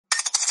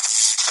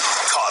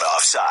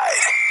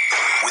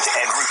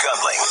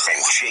Gunling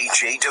and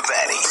JJ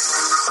Devaney.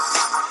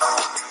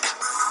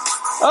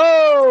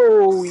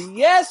 Oh,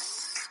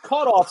 yes.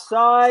 Caught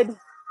offside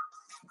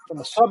from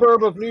the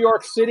suburb of New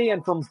York City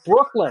and from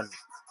Brooklyn.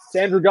 It's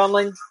Andrew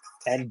Gunling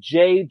and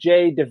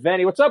JJ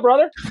Devaney. What's up,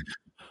 brother?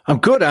 I'm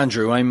good,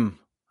 Andrew. I'm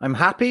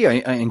happy.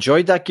 I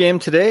enjoyed that game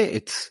today.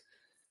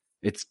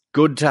 It's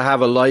good to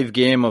have a live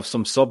game of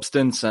some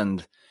substance.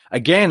 And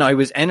again, I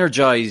was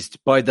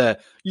energized by the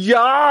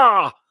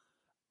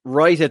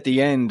right at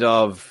the end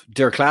of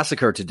Der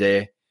Klassiker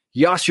today.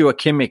 Joshua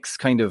Kimmich's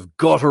kind of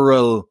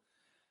guttural,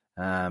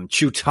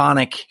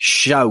 Teutonic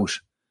shout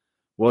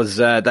was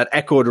that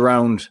echoed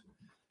around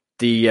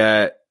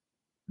the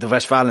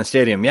Westfalen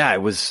Stadium. Yeah,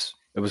 it was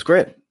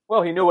great.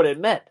 Well, he knew what it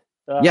meant.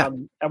 Yeah.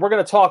 And we're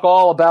going to talk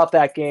all about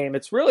that game.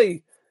 It's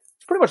pretty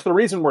much the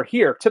reason we're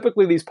here.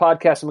 Typically, these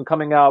podcasts have been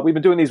coming out. We've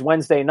been doing these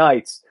Wednesday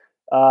nights,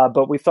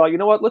 but we thought, you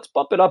know what? Let's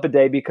bump it up a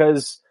day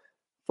because,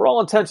 for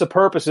all intents and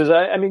purposes,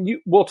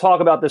 we'll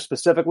talk about this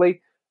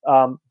specifically.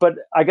 But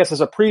I guess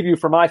as a preview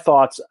for my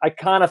thoughts, I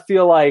kind of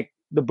feel like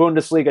the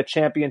Bundesliga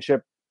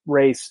championship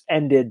race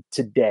ended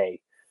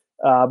today.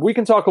 We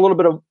can talk a little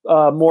bit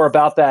more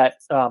about that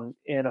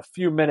in a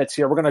few minutes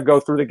here. We're going to go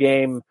through the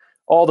game,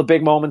 all the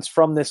big moments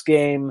from this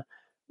game.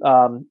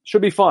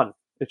 Should be fun.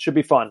 It should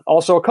be fun.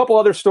 Also, a couple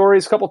other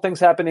stories, a couple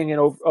things happening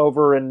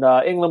over in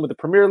England with the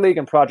Premier League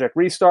and Project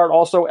Restart.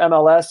 Also,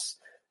 MLS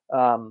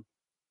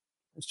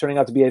is turning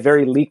out to be a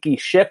very leaky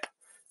ship,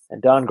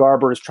 and Don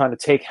Garber is trying to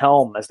take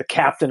helm as the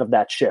captain of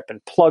that ship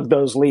and plug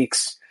those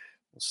leaks.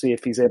 We'll see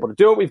if he's able to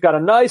do it. We've got a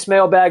nice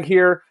mailbag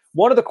here.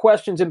 One of the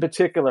questions in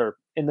particular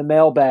in the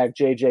mailbag,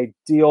 JJ,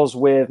 deals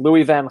with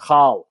Louis van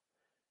Gaal.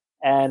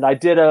 And I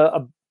did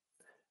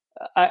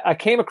I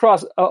came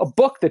across a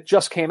book that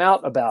just came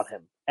out about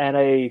him and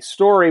a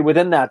story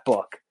within that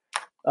book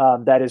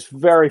that is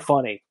very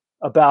funny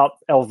about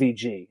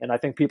LVG. And I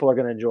think people are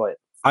going to enjoy it.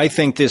 I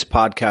think this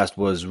podcast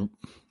was,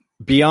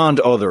 beyond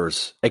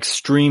others,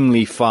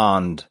 extremely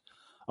fond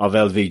of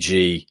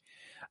LVG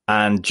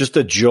and just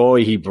the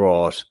joy he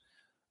brought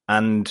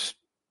and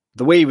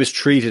the way he was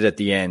treated at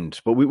the end.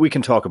 But we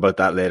can talk about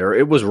that later.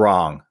 It was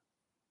wrong.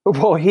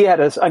 Well, on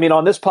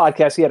this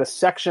podcast, he had a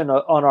section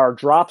on our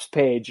drops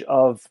page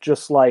of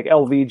just like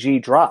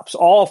LVG drops,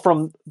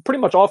 pretty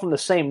much all from the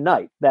same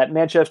night, that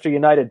Manchester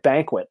United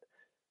banquet.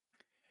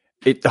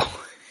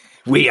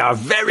 We are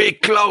very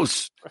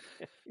close.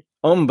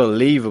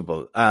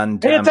 Unbelievable. And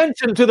pay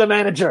attention to the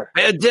manager.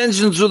 Pay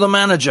attention to the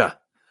manager.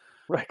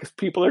 Right, because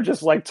people are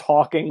just like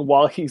talking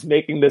while he's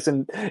making this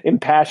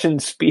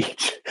impassioned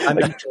speech.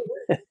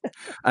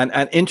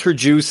 And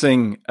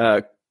introducing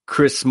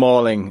Chris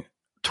Smalling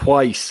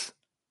twice,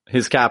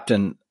 his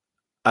captain,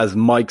 as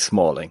Mike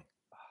Smalling.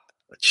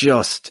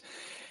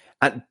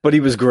 But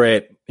he was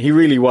great. He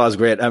really was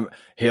great.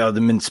 Here are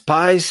the mince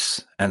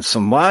pies and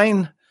some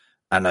wine,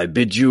 and I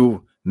bid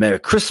you Merry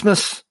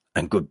Christmas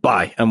and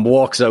goodbye, and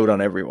walks out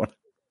on everyone.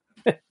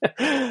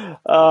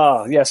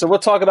 Oh, yeah. So we'll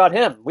talk about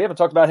him. We haven't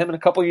talked about him in a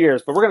couple of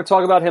years, but we're going to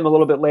talk about him a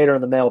little bit later in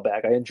the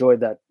mailbag. I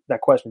enjoyed that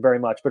question very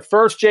much. But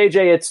first,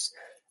 JJ, it's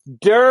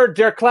Der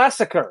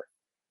Klassiker.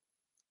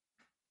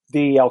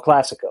 The El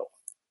Clasico.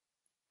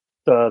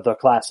 The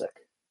classic.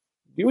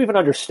 Do you even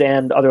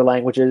understand other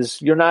languages?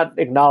 You're not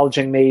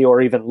acknowledging me or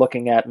even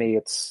looking at me.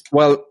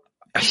 Well,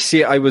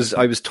 see, I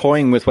was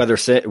toying with whether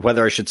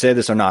I should say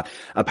this or not.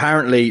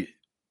 Apparently,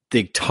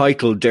 the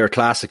title Der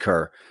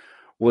Klassiker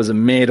was a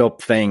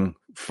made-up thing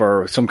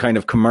for some kind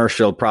of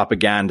commercial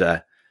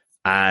propaganda,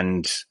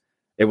 and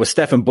it was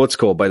Stefan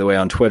Butzko, by the way,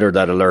 on Twitter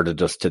that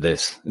alerted us to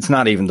this. It's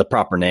not even the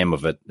proper name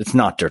of it. It's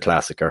not Der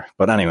Klassiker,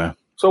 but anyway.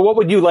 So what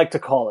would you like to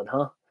call it,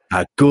 huh?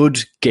 A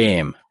good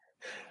game.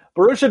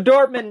 Borussia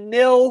Dortmund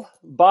 0,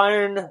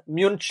 Bayern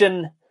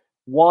München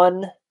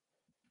 1.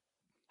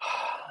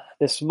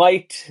 This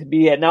might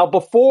be it. Now,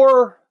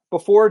 before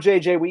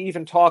JJ, we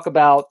even talk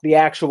about the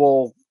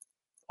actual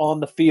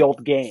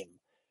on-the-field game,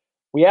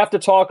 we have to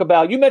talk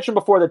about, you mentioned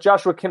before that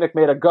Joshua Kimmich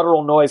made a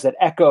guttural noise that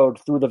echoed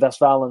through the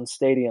Westfalen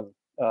Stadium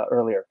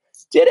earlier.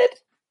 Did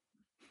it?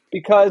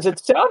 Because it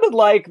sounded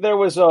like there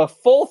was a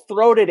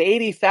full-throated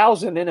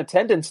 80,000 in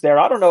attendance there.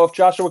 I don't know if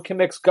Joshua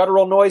Kimmich's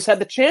guttural noise had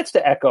the chance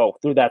to echo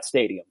through that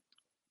stadium.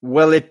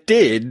 Well, it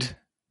did,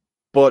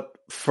 but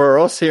for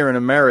us here in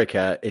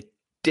America, it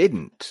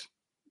didn't.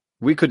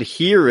 We could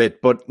hear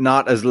it, but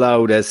not as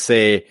loud as,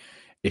 say,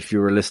 if you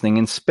were listening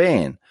in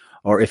Spain,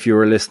 or if you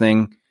were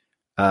listening,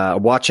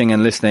 watching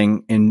and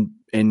listening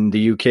in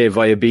the UK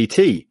via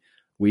BT.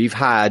 We've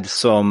had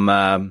some,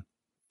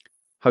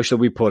 how shall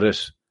we put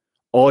it,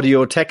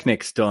 audio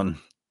techniques done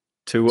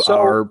to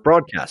our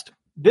broadcast.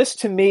 This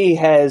to me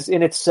has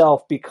in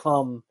itself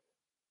become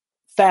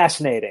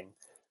fascinating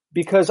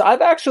because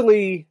I've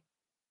actually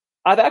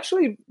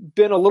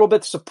been a little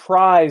bit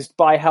surprised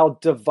by how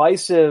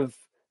divisive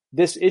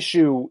this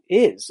issue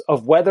is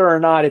of whether or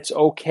not it's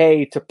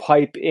okay to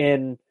pipe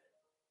in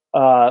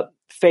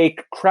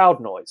fake crowd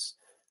noise.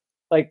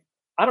 Like,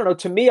 I don't know,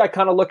 to me, I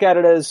kind of look at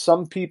it as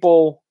some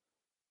people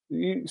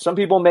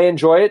may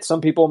enjoy it.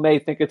 Some people may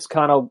think it's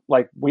kind of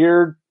like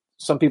weird.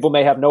 Some people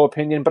may have no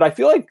opinion, but I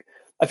feel like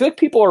I feel like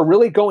people are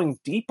really going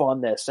deep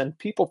on this, and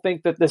people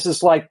think that this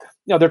is like,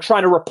 they're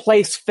trying to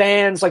replace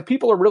fans. Like,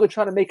 people are really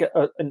trying to make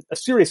a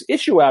serious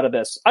issue out of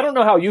this. I don't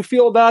know how you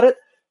feel about it.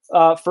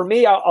 For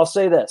me, I'll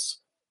say this.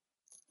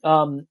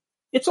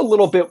 It's a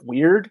little bit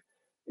weird.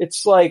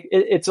 It's like,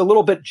 it's a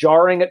little bit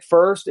jarring at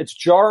first. It's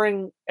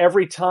jarring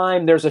every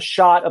time there's a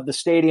shot of the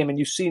stadium and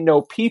you see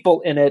no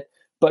people in it,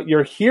 but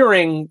you're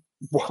hearing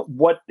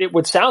what it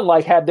would sound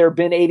like had there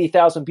been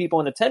 80,000 people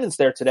in attendance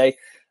there today.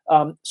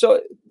 So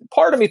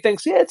part of me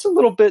thinks, this is a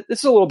little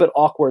bit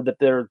awkward that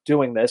they're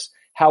doing this.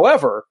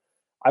 However,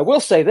 I will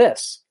say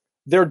this,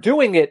 they're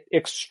doing it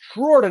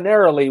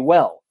extraordinarily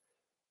well.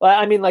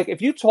 I mean, like,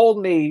 if you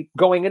told me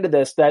going into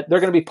this that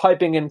they're going to be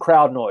piping in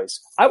crowd noise,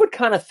 I would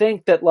kind of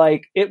think that,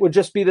 like, it would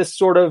just be this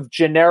sort of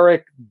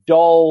generic,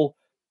 dull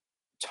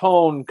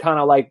tone kind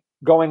of like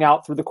going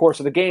out through the course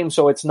of the game.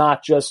 So it's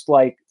not just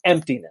like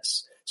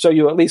emptiness. So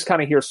you at least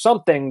kind of hear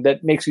something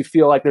that makes you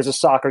feel like there's a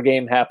soccer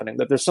game happening,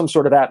 that there's some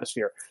sort of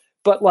atmosphere.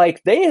 But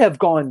like, they have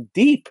gone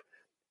deep,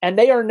 and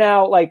they are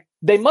now like,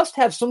 they must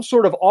have some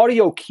sort of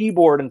audio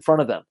keyboard in front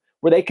of them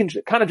where they can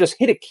kind of just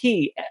hit a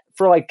key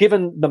for, like,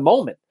 given the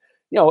moment.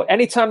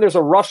 Anytime there's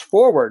a rush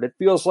forward, it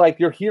feels like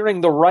you're hearing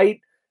the right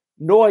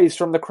noise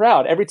from the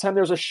crowd. Every time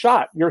there's a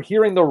shot, you're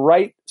hearing the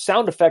right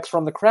sound effects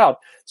from the crowd.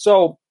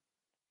 So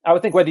I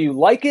would think whether you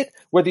like it,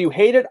 whether you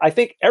hate it, I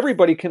think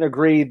everybody can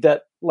agree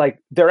that, like,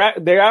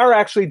 they are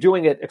actually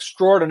doing it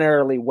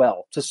extraordinarily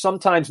well to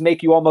sometimes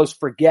make you almost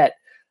forget.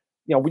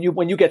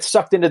 When you get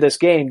sucked into this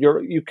game,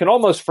 you can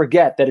almost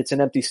forget that it's an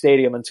empty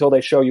stadium until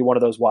they show you one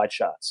of those wide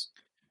shots.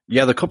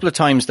 Yeah, the couple of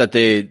times that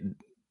they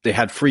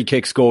had free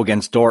kicks go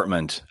against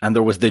Dortmund and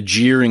there was the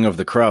jeering of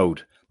the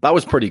crowd, that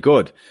was pretty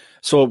good.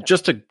 So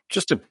just to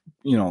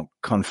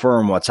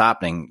confirm what's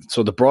happening.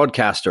 So the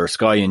broadcaster,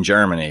 Sky in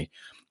Germany,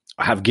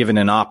 have given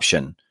an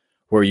option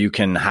where you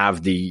can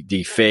have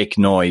the fake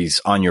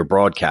noise on your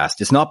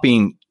broadcast. It's not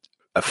being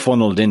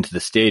funneled into the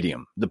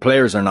stadium. The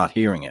players are not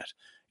hearing it.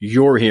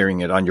 You're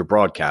hearing it on your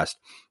broadcast.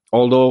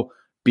 Although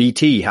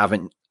BT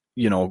haven't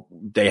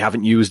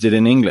used it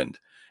in England.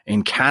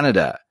 In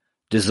Canada,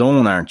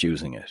 DAZN aren't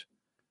using it.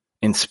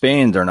 In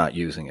Spain, they're not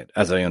using it,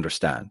 as I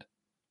understand.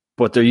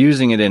 But they're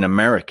using it in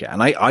America.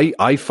 And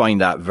I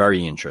find that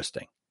very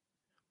interesting.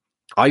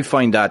 I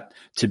find that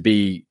to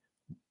be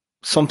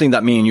something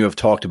that me and you have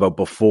talked about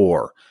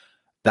before,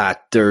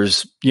 that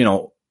there's,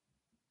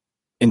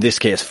 in this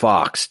case,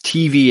 Fox,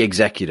 TV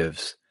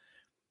executives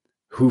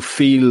who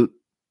feel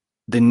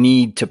the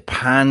need to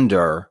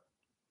pander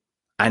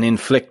and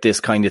inflict this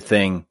kind of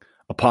thing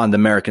upon the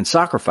American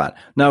soccer fan.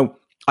 Now,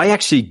 I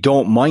actually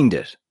don't mind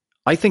it.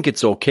 I think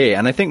it's okay.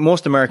 And I think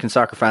most American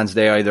soccer fans,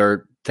 they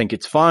either think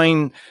it's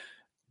fine,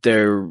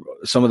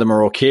 some of them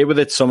are okay with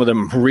it, some of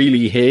them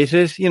really hate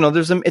it.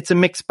 It's a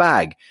mixed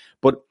bag.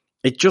 But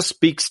it just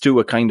speaks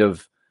to a kind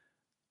of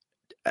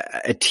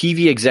a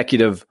TV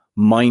executive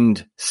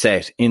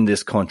mindset in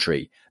this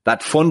country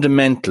that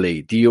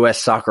fundamentally the US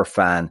soccer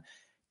fan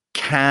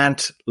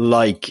can't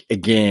like a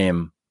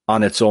game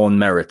on its own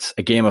merits,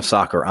 a game of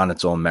soccer on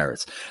its own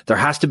merits. There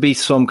has to be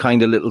some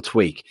kind of little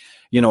tweak.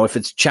 If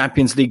it's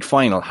Champions League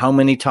final, how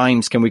many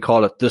times can we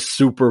call it the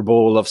Super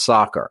Bowl of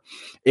soccer?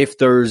 If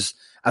there's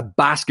a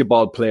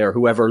basketball player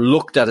who ever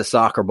looked at a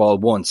soccer ball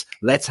once,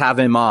 let's have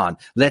him on.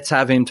 Let's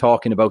have him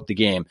talking about the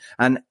game.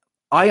 And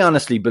I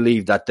honestly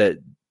believe that the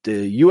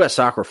US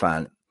soccer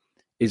fan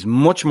is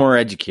much more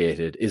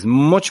educated, is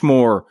much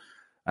more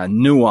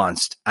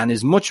nuanced, and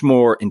is much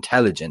more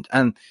intelligent.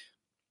 And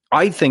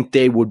I think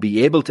they would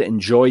be able to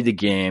enjoy the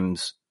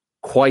games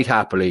quite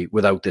happily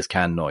without this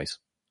canned noise.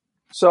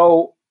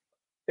 So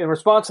in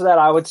response to that,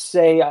 I would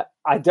say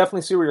I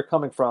definitely see where you're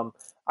coming from.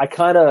 I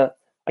kind of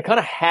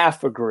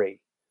half agree.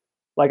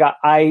 Like,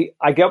 I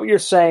get what you're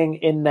saying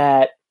in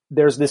that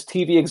there's this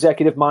TV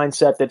executive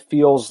mindset that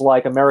feels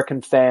like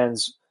American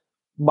fans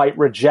might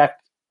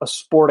reject a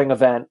sporting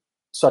event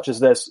such as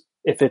this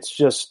if it's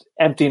just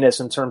emptiness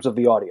in terms of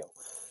the audio.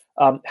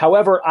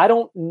 However, I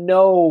don't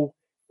know,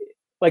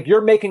 like,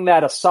 you're making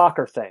that a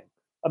soccer thing.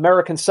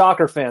 American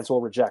soccer fans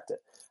will reject it.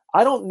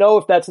 I don't know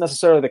if that's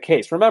necessarily the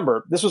case.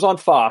 Remember, this was on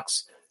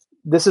Fox.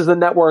 This is the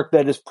network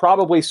that is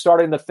probably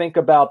starting to think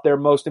about their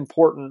most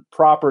important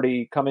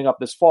property coming up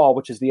this fall,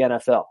 which is the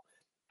NFL.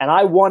 And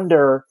I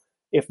wonder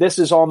if this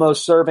is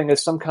almost serving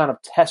as some kind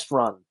of test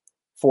run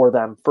for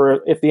them,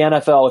 for if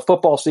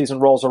football season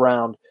rolls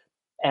around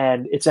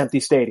and it's empty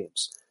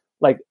stadiums.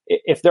 Like,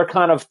 if they're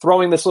kind of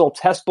throwing this little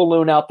test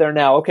balloon out there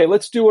now, okay,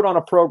 let's do it on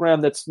a program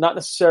that's not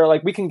necessarily,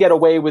 like, we can get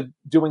away with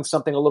doing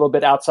something a little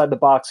bit outside the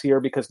box here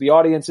because the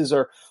audiences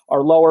are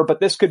lower, but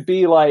this could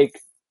be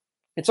like,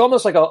 it's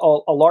almost like a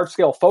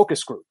large-scale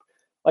focus group.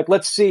 Like,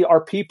 let's see,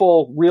 are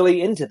people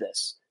really into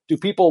this? Do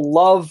people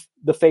love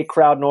the fake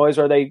crowd noise?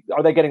 Are they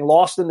getting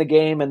lost in the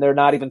game and they're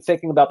not even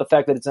thinking about the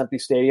fact that it's an empty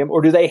stadium?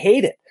 Or do they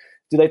hate it?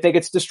 Do they think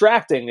it's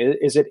distracting?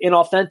 Is it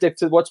inauthentic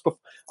to what's before?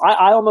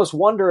 I almost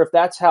wonder if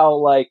that's how,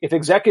 like, if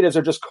executives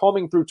are just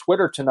combing through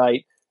Twitter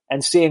tonight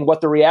and seeing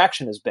what the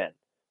reaction has been.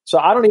 So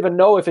I don't even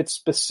know if it's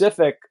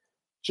specific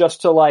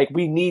just to like,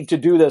 we need to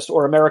do this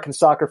or American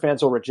soccer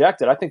fans will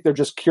reject it. I think they're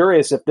just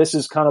curious if this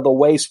is kind of the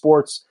way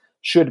sports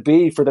should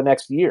be for the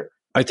next year.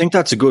 I think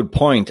that's a good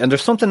point. And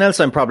there's something else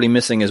I'm probably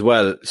missing as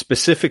well,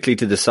 specifically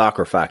to the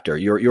soccer factor.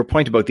 Your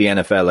point about the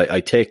NFL,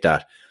 I take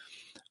that.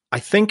 I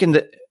think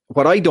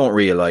what I don't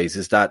realize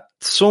is that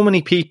so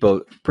many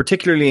people,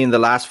 particularly in the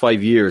last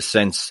 5 years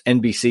since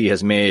NBC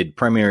has made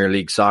Premier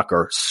League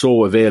soccer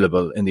so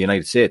available in the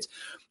United States,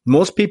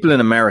 most people in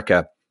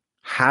America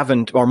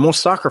haven't, or most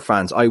soccer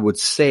fans, I would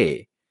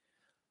say,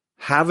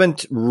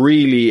 haven't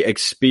really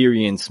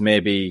experienced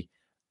maybe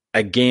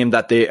a game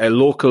that a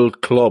local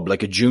club,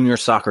 like a junior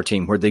soccer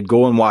team, where they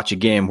go and watch a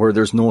game where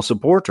there's no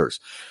supporters.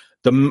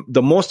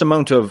 The most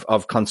amount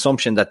of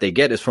consumption that they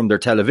get is from their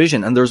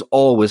television, and there's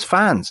always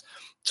fans.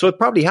 So it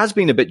probably has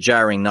been a bit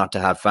jarring not to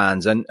have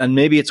fans, and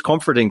maybe it's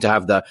comforting to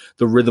have the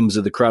rhythms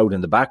of the crowd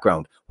in the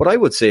background. What I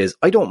would say is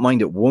I don't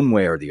mind it one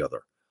way or the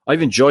other.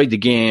 I've enjoyed the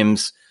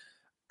games,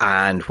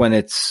 and when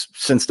it's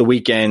since the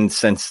weekend,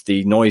 since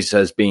the noise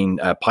has been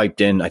piped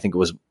in, I think it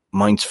was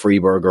Mainz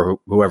Freiburg or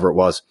whoever it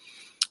was,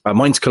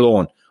 Mainz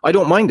Cologne, I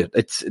don't mind it.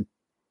 It's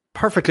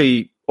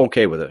perfectly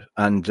okay with it.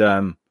 And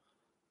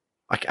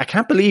I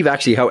can't believe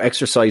actually how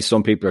exercised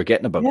some people are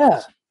getting about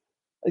this.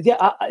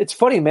 Yeah, it's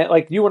funny, man.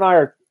 Like, you and I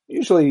are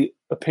usually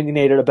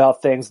opinionated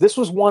about things. This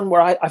was one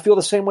where I feel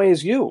the same way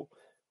as you.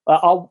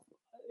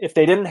 If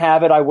they didn't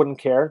have it, I wouldn't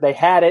care. They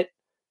had it,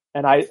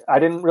 and I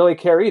didn't really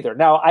care either.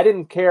 Now, I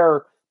didn't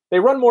care. They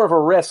run more of a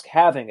risk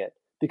having it,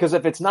 because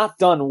if it's not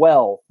done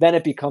well, then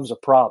it becomes a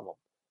problem.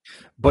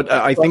 But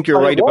I think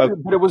you're right about.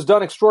 But it was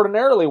done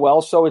extraordinarily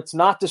well, so it's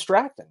not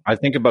distracting. I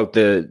think about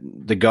the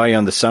guy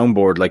on the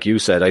soundboard, like you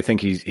said. I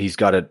think he's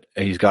got it.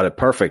 He's got it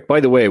perfect. By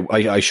the way,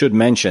 I should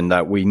mention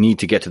that we need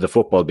to get to the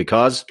football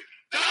because.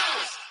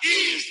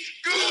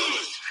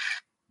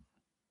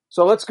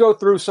 So let's go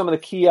through some of the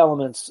key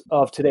elements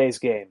of today's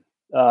game.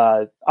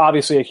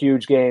 Obviously, a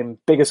huge game,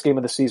 biggest game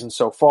of the season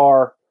so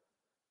far.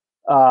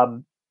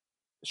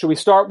 Should we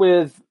start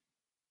with?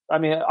 I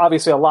mean,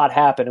 obviously a lot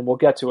happened, and we'll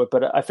get to it,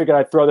 but I figured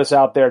I'd throw this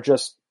out there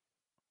just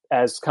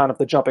as kind of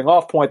the jumping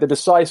off point. The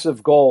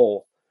decisive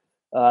goal,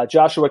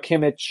 Joshua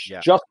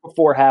Kimmich, just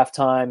before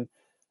halftime.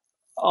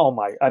 Oh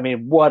my! I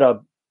mean, what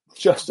a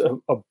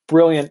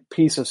brilliant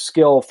piece of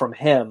skill from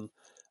him.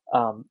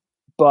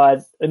 But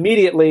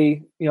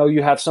immediately,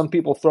 you have some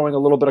people throwing a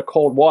little bit of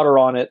cold water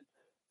on it,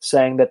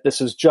 saying that this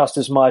is just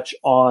as much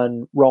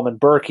on Roman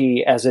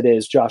Berkey as it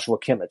is Joshua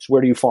Kimmich.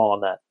 Where do you fall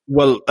on that?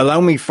 Well,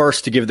 allow me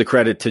first to give the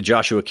credit to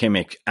Joshua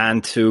Kimmich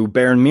and to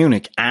Bayern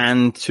Munich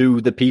and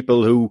to the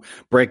people who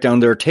break down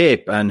their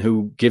tape and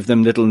who give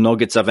them little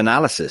nuggets of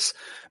analysis.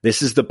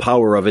 This is the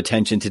power of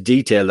attention to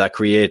detail that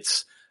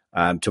creates,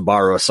 to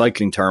borrow a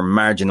cycling term,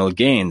 marginal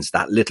gains,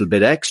 that little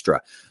bit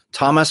extra.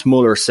 Thomas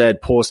Muller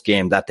said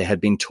post-game that they had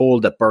been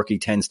told that Berkey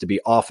tends to be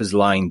off his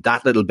line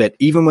that little bit.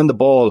 Even when the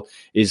ball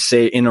is,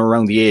 say, in or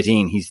around the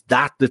 18, he's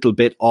that little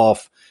bit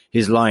off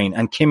his line.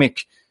 And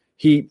Kimmich,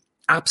 he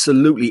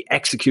absolutely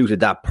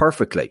executed that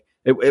perfectly.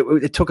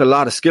 It took a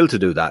lot of skill to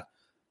do that.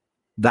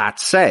 That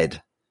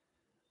said,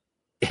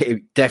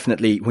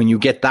 definitely, when you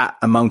get that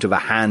amount of a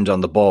hand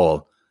on the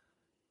ball,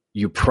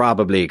 you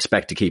probably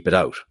expect to keep it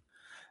out.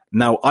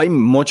 Now,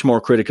 I'm much more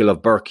critical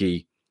of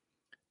Berkey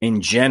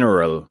in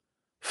general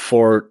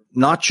for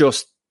not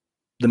just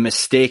the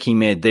mistake he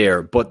made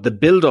there, but the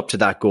build up to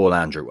that goal,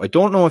 Andrew. I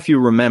don't know if you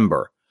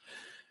remember,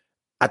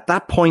 at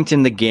that point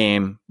in the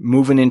game,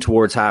 moving in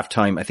towards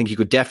halftime, I think you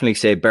could definitely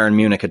say Bayern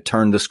Munich had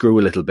turned the screw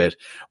a little bit.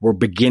 We're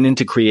beginning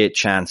to create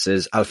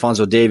chances.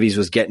 Alphonso Davies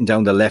was getting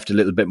down the left a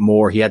little bit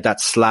more. He had that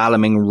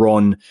slaloming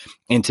run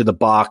into the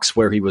box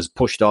where he was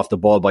pushed off the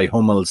ball by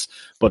Hummels.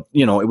 But,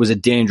 it was a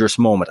dangerous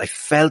moment. I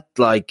felt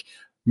like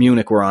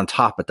Munich were on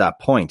top at that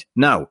point.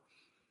 Now,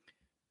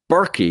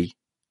 Berkey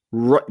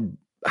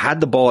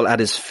had the ball at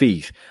his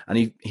feet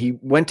and he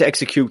went to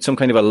execute some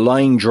kind of a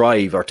line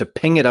drive or to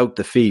ping it out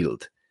the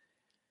field.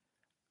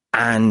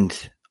 And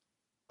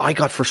I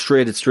got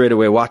frustrated straight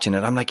away watching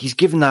it. I'm like, he's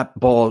giving that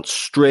ball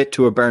straight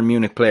to a Bayern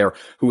Munich player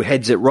who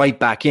heads it right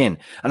back in.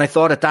 And I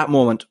thought at that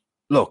moment,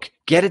 look,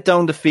 get it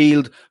down the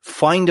field,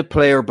 find a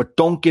player, but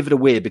don't give it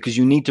away because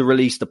you need to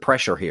release the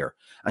pressure here.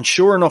 And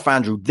sure enough,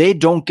 Andrew, they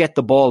don't get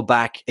the ball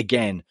back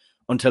again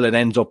until it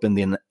ends up in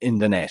the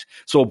net.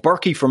 So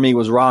Berkey for me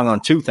was wrong on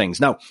two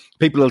things. Now,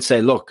 people will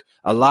say, look,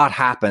 a lot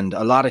happened.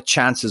 A lot of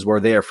chances were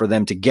there for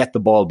them to get the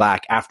ball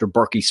back after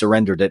Berkey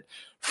surrendered it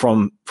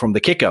from the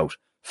kick out.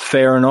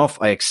 Fair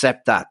enough. I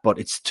accept that, but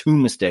it's two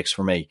mistakes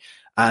for me.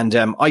 And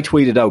I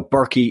tweeted out,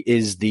 Berkey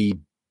is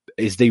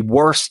the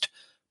worst,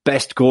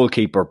 best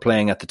goalkeeper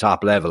playing at the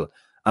top level.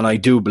 And I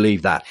do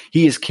believe that.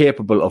 He is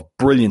capable of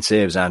brilliant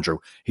saves, Andrew.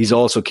 He's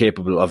also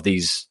capable of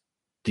these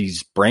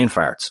brain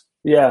farts.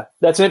 Yeah,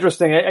 that's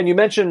interesting. And you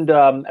mentioned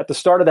at the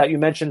start of that, you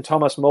mentioned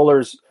Thomas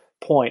Muller's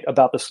point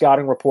about the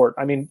scouting report.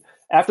 I mean,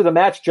 after the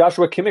match,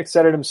 Joshua Kimmich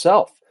said it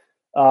himself.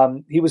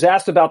 He was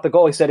asked about the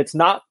goal. He said, it's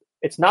not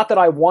It's not that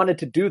I wanted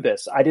to do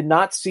this. I did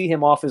not see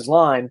him off his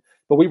line,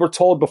 but we were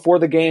told before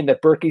the game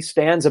that Berkey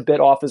stands a bit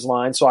off his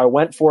line, so I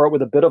went for it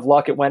with a bit of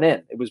luck. It went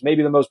in. It was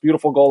maybe the most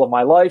beautiful goal of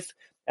my life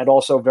and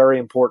also very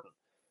important.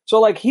 So,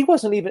 like, he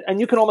wasn't even,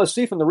 and you can almost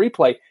see from the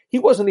replay, he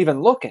wasn't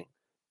even looking.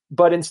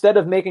 But instead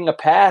of making a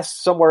pass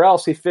somewhere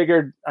else, he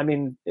figured, I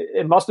mean,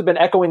 it must have been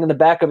echoing in the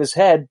back of his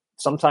head.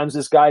 Sometimes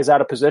this guy's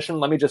out of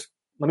position. Let me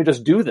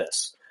just do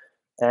this.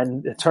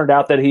 And it turned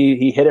out that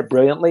he hit it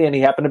brilliantly, and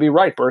he happened to be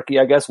right. Berkey,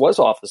 I guess, was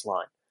off his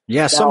line.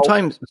 Yeah,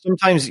 sometimes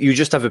you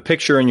just have a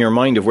picture in your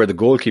mind of where the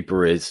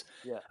goalkeeper is,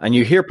 and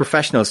you hear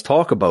professionals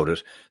talk about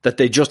it, that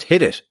they just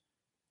hit it.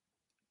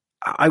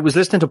 I was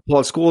listening to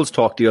Paul Scholes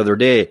talk the other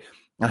day,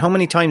 and how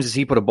many times has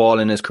he put a ball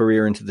in his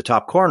career into the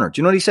top corner? Do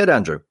you know what he said,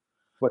 Andrew?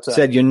 What's that? He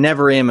said, you're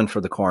never aiming for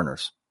the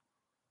corners.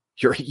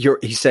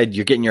 He said,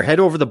 you're getting your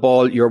head over the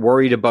ball, you're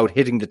worried about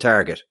hitting the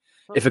target.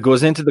 If it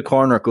goes into the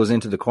corner, it goes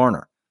into the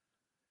corner.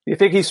 You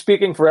think he's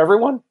speaking for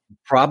everyone?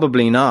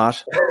 Probably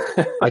not.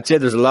 I'd say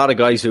there's a lot of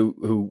guys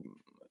who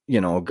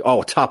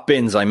top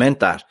bins, I meant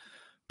that.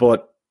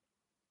 But,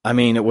 I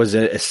mean, it was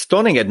a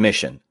stunning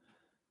admission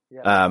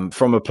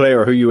from a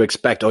player who you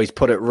expect, he's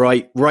put it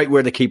right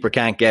where the keeper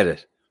can't get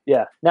it.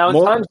 Yeah. Now,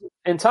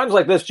 in times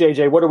like this,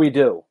 JJ, what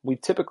do? We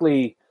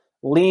typically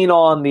lean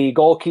on the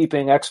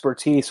goalkeeping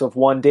expertise of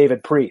one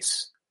David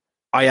Priest.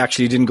 I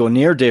actually didn't go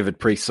near David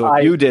Priest, so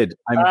if you did,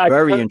 I'm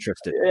very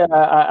interested. Yeah,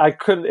 I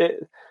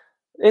couldn't.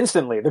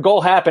 Instantly, the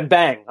goal happened,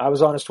 bang. I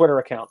was on his Twitter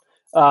account.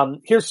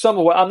 Here's some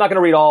of what, I'm not going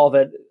to read all of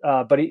it,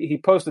 but he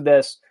posted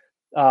this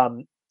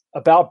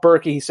about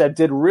Berkey. He said,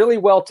 did really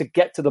well to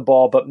get to the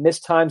ball, but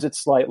mistimes it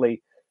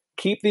slightly.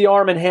 Keep the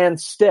arm and hand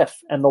stiff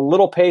and the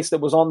little pace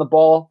that was on the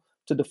ball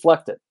to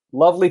deflect it.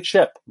 Lovely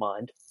chip,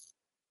 mind.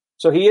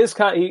 So he is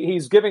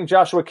he's giving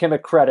Joshua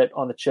Kimmich credit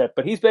on the chip,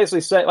 but he's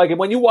basically saying, like,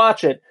 when you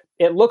watch it,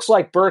 it looks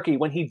like Berkey,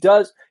 when he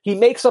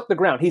makes up the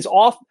ground. He's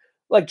off,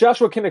 like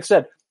Joshua Kimmich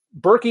said,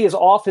 Berkey is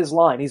off his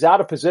line. He's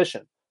out of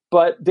position.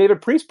 But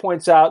David Priest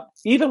points out,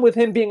 even with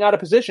him being out of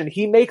position,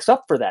 he makes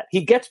up for that.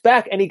 He gets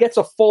back and he gets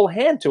a full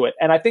hand to it.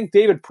 And I think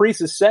David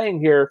Priest is saying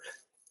here,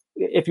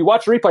 if you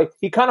watch the replay,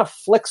 he kind of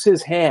flicks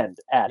his hand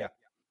at it.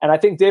 And I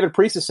think David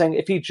Priest is saying,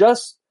 if he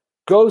just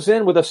goes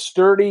in with a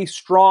sturdy,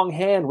 strong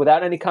hand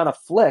without any kind of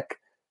flick,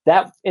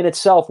 that in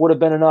itself would have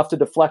been enough to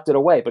deflect it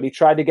away. But he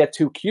tried to get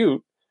too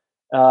cute.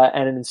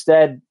 And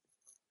instead,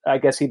 I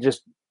guess he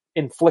just,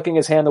 in flicking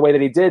his hand the way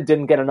that he did,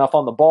 didn't get enough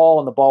on the ball,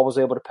 and the ball was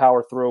able to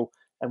power through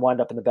and wind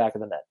up in the back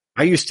of the net.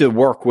 I used to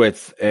work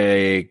with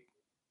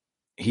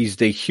he's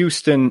the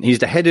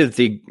head of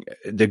the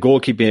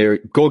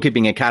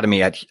goalkeeping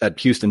academy at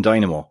Houston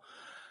Dynamo.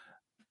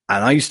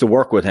 And I used to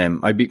work with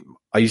him.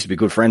 I used to be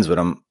good friends with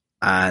him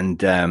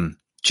and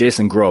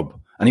Jason Grubb.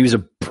 And he was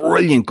a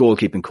brilliant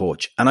goalkeeping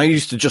coach. And I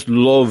used to just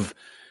love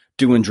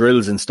doing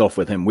drills and stuff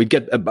with him. We'd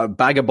get a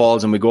bag of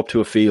balls and we'd go up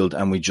to a field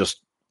and we just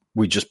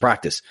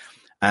practice.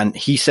 And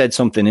he said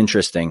something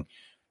interesting.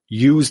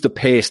 Use the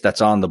pace that's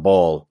on the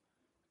ball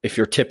if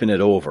you're tipping it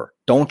over.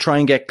 Don't try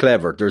and get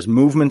clever. There's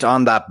movement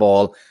on that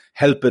ball.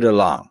 Help it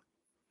along.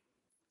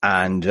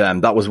 And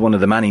that was one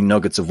of the many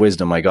nuggets of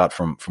wisdom I got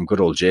from good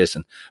old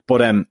Jason.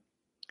 But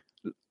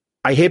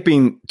I hate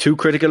being too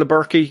critical of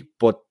Berkey,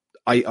 but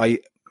I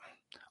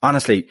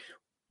honestly,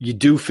 you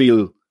do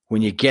feel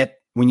when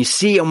you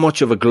see how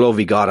much of a glove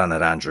he got on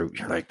it, Andrew,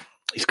 you're like,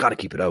 he's got to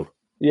keep it out.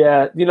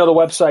 Yeah, the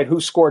website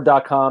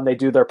whoscored.com, they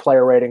do their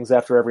player ratings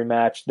after every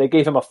match. They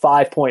gave him a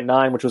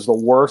 5.9, which was the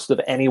worst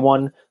of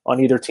anyone on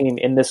either team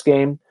in this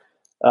game.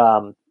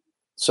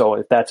 So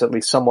if that's at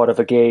least somewhat of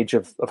a gauge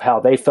of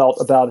how they felt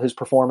about his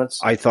performance.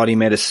 I thought he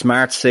made a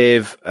smart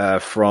save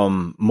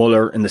from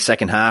Muller in the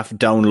second half,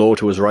 down low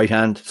to his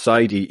right-hand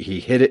side. He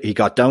hit it, he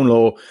got down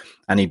low,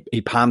 and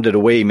he palmed it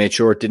away. He made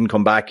sure it didn't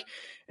come back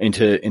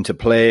into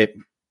play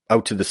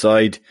out to the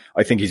side.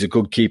 I think he's a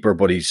good keeper,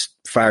 but he's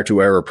far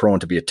too error prone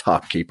to be a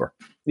top keeper.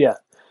 Yeah.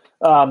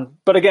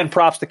 But again,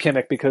 props to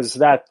Kimmich, because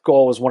that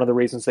goal was one of the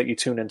reasons that you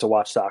tune in to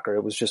watch soccer.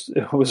 It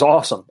was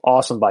awesome.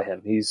 Awesome by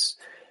him. He's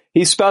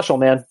special,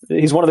 man.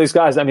 He's one of these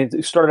guys. I mean,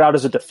 he started out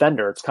as a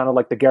defender. It's kind of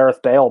like the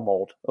Gareth Bale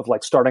mold of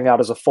like starting out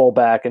as a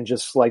fullback and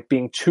just like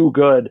being too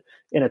good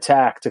in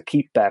attack to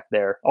keep back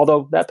there.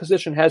 Although that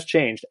position has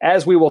changed,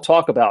 as we will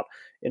talk about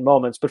in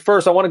moments. But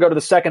first, I want to go to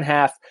the second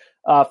half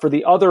for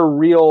the other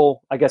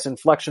real, I guess,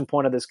 inflection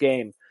point of this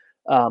game.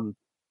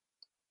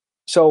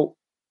 So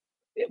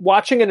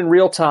watching it in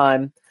real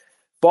time,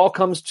 ball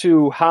comes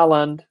to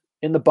Haaland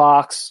in the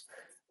box,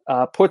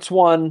 puts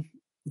on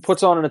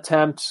an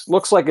attempt,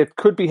 looks like it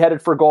could be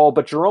headed for goal,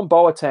 but Jerome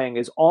Boateng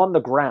is on the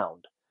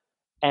ground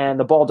and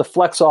the ball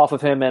deflects off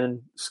of him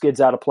and skids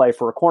out of play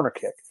for a corner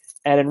kick.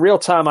 And in real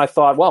time, I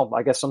thought, well,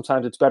 I guess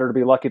sometimes it's better to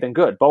be lucky than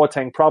good.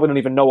 Boateng probably didn't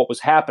even know what was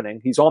happening.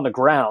 He's on the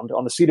ground,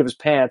 on the seat of his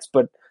pants,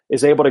 but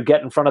is able to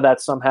get in front of that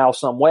somehow,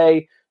 some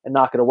way, and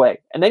knock it away.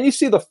 And then you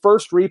see the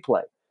first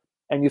replay,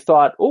 and you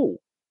thought, oh,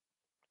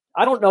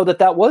 I don't know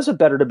that was a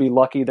better to be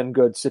lucky than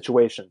good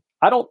situation.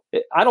 I don't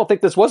think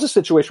this was a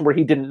situation where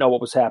he didn't know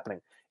what was happening.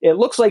 It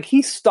looks like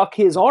he stuck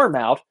his arm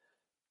out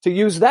to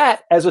use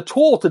that as a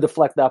tool to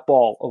deflect that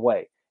ball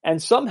away.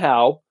 And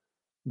somehow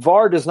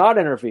VAR does not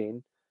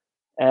intervene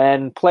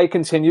and play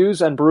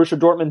continues, and Borussia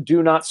Dortmund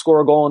do not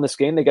score a goal in this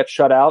game. They get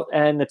shut out,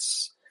 and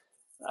it's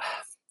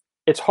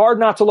hard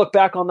not to look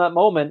back on that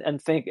moment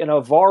and think, in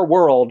a VAR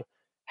world,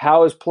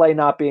 how is play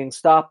not being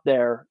stopped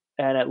there?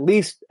 And at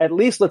least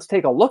let's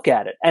take a look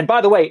at it. And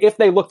by the way, if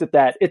they looked at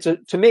that,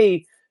 to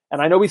me,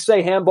 and I know we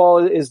say handball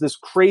is this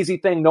crazy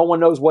thing no one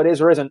knows what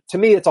is or isn't. To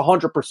me, it's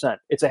 100%.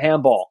 It's a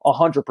handball,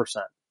 100%.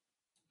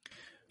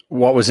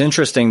 What was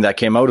interesting that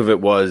came out of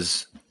it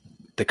was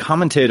the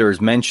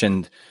commentators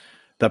mentioned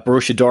that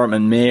Borussia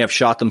Dortmund may have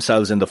shot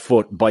themselves in the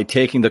foot by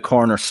taking the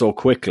corner so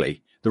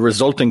quickly, the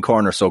resulting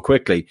corner so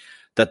quickly,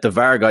 that the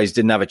VAR guys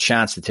didn't have a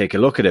chance to take a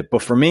look at it.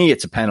 But for me,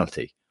 it's a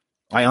penalty.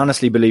 I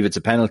honestly believe it's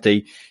a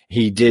penalty.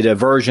 He did a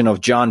version of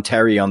John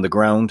Terry on the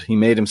ground. He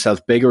made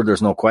himself bigger,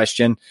 there's no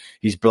question.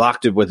 He's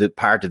blocked it with a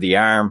part of the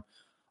arm.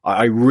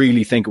 I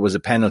really think it was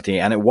a penalty.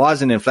 And it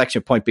was an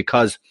inflection point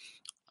because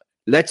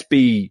let's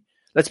be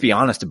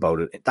honest about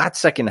it. That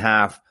second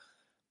half,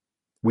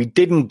 we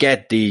didn't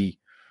get the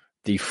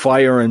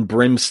fire and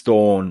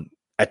brimstone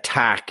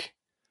attack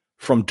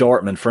from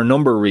Dortmund for a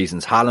number of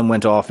reasons. Haaland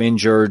went off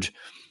injured.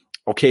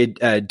 Okay,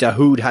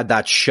 Dahoud had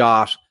that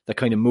shot that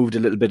kind of moved a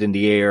little bit in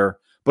the air,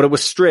 but it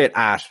was straight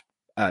at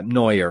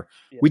Neuer.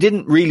 Yeah. We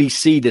didn't really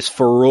see this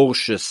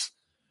ferocious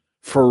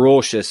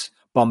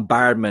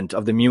bombardment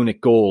of the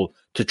Munich goal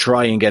to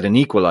try and get an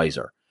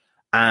equaliser.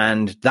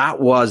 And that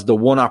was the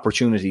one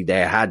opportunity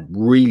they had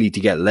really to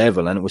get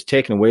level, and it was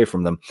taken away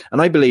from them.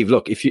 And I believe,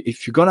 look, if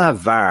you're going to have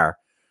VAR,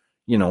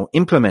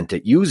 implement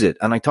it, use it.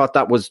 And I thought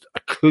that was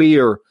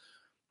clear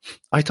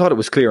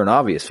and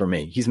obvious for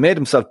me. He's made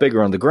himself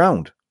bigger on the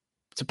ground.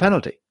 It's a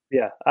penalty.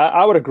 Yeah,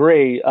 I would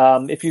agree.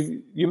 If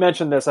you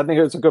mentioned this, I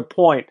think it's a good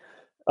point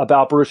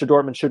about Borussia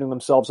Dortmund shooting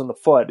themselves in the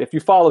foot. If you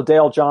follow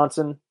Dale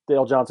Johnson,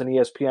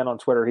 ESPN on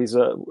Twitter, he's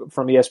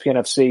from ESPN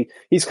FC.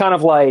 He's kind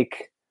of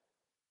like,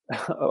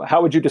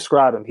 how would you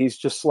describe him? He's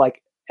just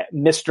like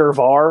Mr.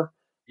 VAR,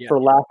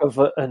 for lack of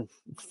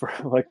for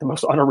like the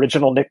most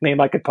unoriginal nickname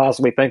I could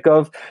possibly think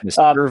of.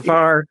 Mr.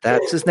 VAR,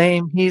 that's his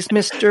name. He's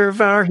Mr.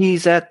 VAR.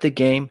 He's at the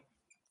game.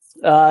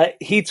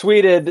 He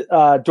tweeted,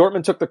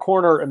 Dortmund took the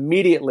corner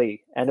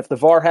immediately, and if the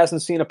VAR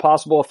hasn't seen a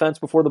possible offense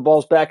before the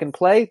ball's back in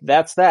play,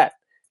 that's that.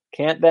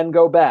 Can't then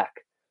go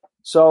back.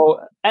 So,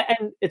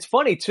 and it's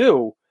funny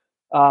too,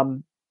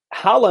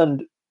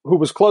 Haaland, who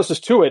was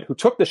closest to it, who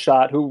took the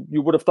shot, who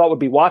you would have thought would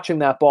be watching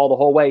that ball the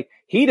whole way,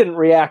 he didn't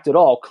react at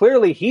all.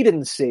 Clearly, he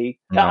didn't see.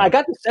 No. I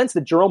got the sense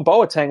that Jerome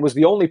Boateng was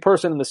the only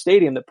person in the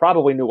stadium that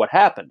probably knew what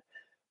happened.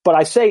 But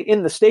I say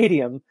in the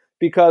stadium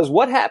because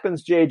what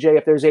happens, JJ,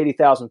 if there's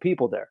 80,000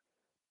 people there?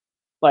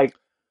 Like,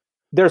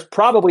 there's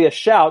probably a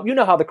shout. You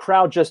know how the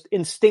crowd just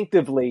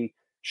instinctively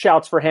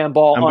shouts for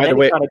handball on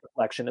any kind of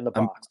deflection in the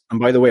box. And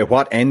by the way,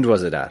 what end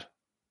was it at?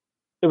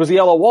 It was the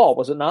yellow wall,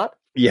 was it not?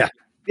 Yeah.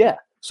 Yeah.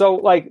 So,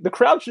 like, the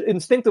crowd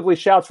instinctively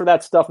shouts for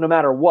that stuff no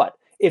matter what.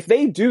 If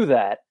they do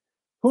that,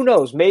 who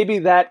knows? Maybe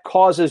that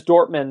causes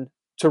Dortmund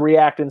to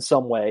react in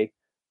some way.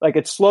 Like,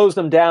 it slows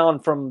them down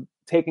from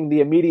taking the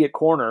immediate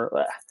corner.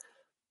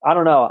 I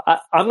don't know.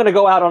 I'm going to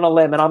go out on a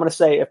limb, and I'm going to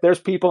say if there's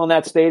people in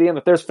that stadium,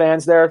 if there's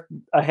fans there,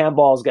 a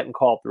handball is getting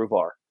called through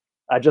VAR.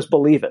 I just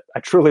believe it. I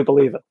truly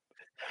believe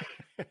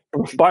it.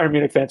 Bayern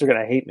Munich fans are going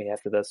to hate me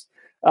after this.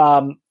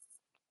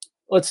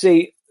 Let's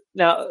see.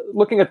 Now,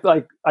 looking at,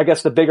 like, I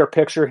guess the bigger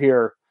picture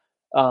here,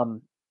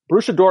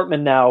 Borussia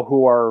Dortmund now,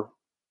 who are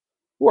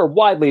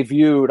widely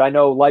viewed. I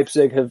know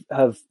Leipzig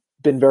have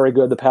been very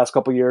good the past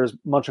couple of years.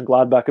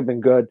 Mönchengladbach have been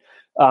good.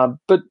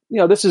 But,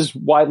 this is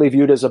widely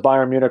viewed as a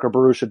Bayern Munich or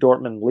Borussia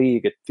Dortmund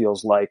league, it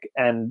feels like.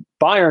 And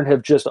Bayern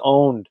have just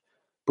owned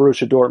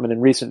Borussia Dortmund in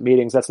recent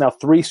meetings. That's now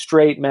 3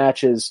 straight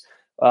matches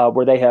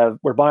where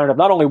Bayern have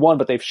not only won,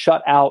 but they've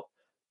shut out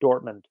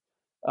Dortmund.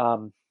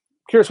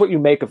 Curious what you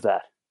make of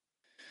that.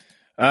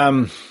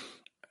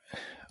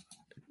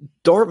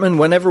 Dortmund,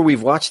 whenever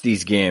we've watched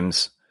these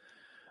games,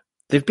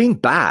 they've been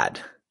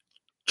bad.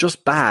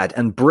 Just bad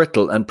and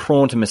brittle and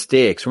prone to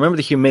mistakes. Remember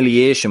the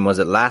humiliation was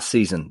it last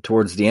season,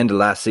 towards the end of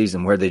last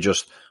season, where they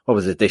just,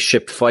 they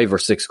shipped 5 or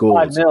 6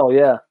 goals. 5-0,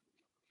 yeah.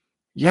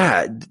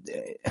 Yeah.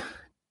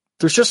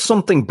 There's just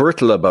something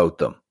brittle about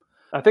them.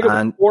 I think it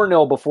was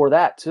 4-0 before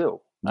that,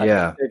 too.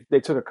 Yeah.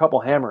 They took a couple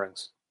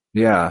hammerings.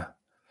 Yeah.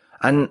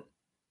 And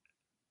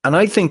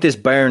I think this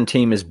Bayern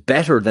team is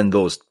better than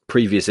those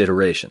previous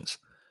iterations.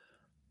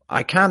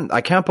 I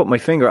can't put my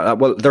finger on that.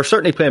 Well, they're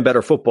certainly playing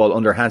better football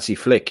under Hansi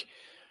Flick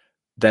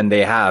than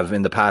they have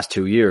in the past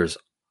 2 years.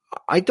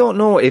 I don't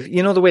know if,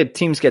 the way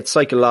teams get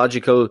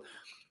psychological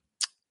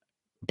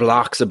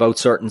blocks about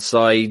certain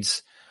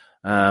sides.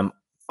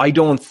 I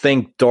don't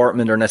think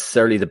Dortmund are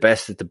necessarily the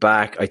best at the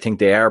back. I think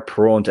they are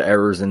prone to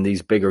errors in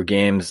these bigger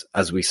games,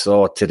 as we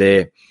saw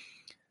today.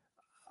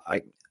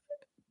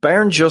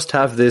 Bayern just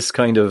have this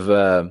kind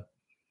of,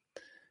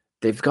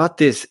 they've got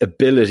this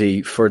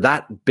ability for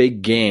that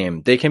big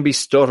game. They can be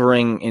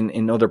stuttering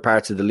in other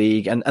parts of the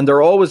league. And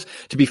they're always,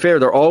 to be fair,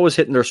 they're always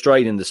hitting their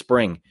stride in the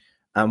spring.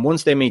 And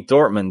once they meet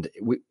Dortmund,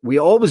 we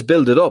always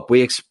build it up.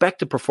 We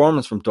expect a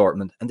performance from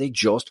Dortmund, and they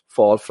just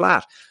fall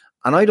flat.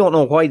 And I don't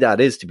know why that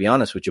is, to be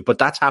honest with you. But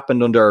that's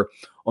happened under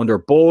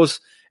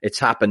Bose. It's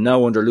happened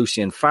now under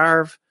Lucien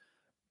Favre.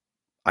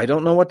 I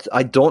don't know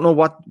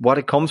what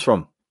it comes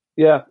from.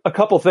 Yeah, a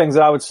couple things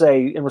that I would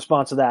say in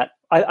response to that.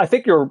 I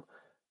think you're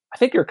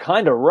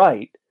kind of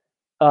right.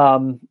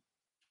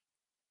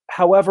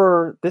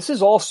 However, this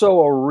is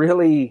also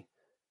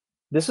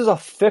a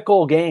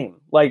fickle game.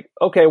 Like,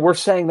 okay, we're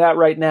saying that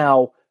right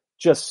now,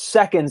 just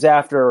seconds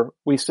after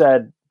we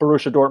said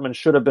Borussia Dortmund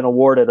should have been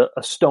awarded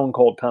a stone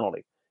cold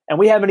penalty. And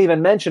we haven't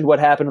even mentioned what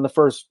happened in the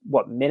first,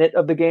 minute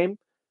of the game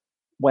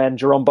when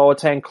Jerome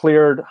Boateng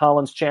cleared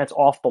Haaland's chance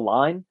off the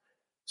line.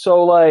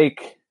 So,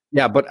 like...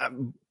 Yeah, but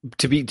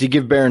to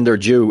give Bayern their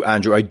due,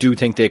 Andrew, I do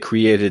think they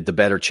created the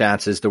better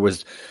chances. There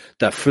was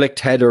that flicked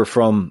header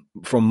from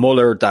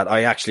Muller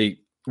that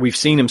we've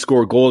seen him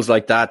score goals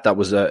like that. That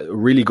was a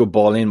really good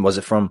ball in. Was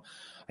it from...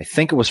 I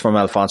think it was from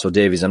Alphonso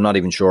Davies. I'm not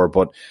even sure,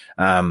 but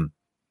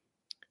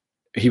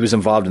he was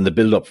involved in the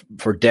build-up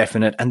for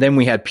definite. And then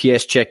we had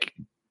Pieszczek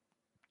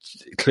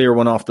clear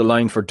one off the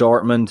line for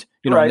Dortmund.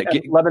 Right,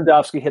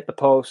 Lewandowski hit the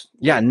post.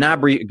 Yeah,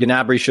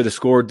 Gnabry should have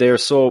scored there.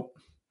 So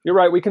you're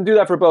right. We can do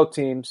that for both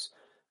teams.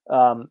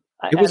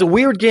 It was a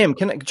weird game.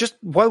 Just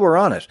while we're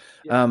on it,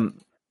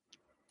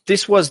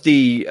 this was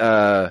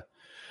the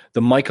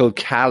Michael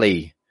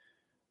Calley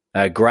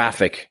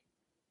graphic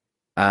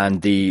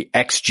and the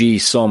XG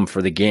sum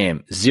for the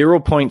game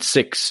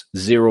 0.6,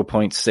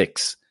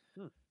 0.6.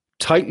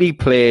 Tightly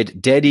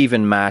played, dead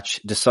even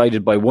match,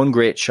 decided by one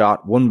great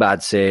shot, one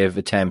bad save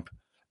attempt,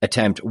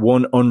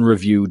 one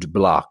unreviewed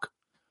block.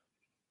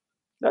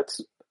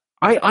 That's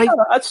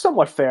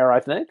somewhat fair, I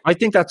think. I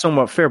think that's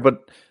somewhat fair,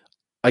 but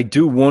I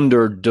do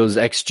wonder, does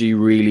XG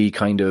really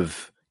kind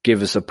of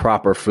give us a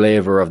proper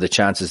flavor of the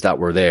chances that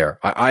were there?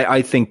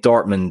 I think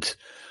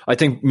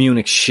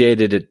Munich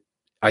shaded it.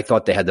 I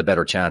thought they had the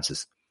better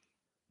chances.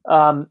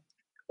 I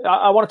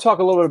want to talk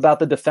a little bit about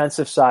the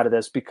defensive side of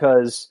this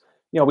because,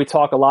 we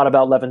talk a lot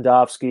about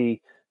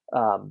Lewandowski.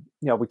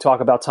 We talk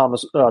about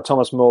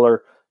Thomas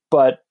Muller,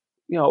 but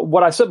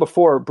what I said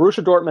before,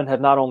 Borussia Dortmund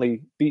have not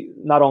only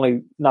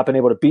not been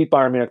able to beat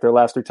Bayern Munich their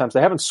last 3 times,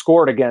 they haven't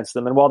scored against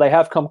them. And while they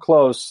have come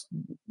close,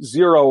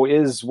 0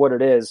 is what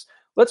it is.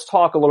 Let's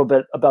talk a little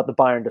bit about the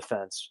Bayern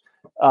defense.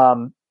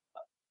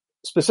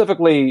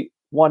 Specifically,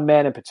 one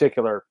man in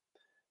particular.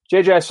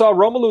 JJ, I saw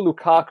Romelu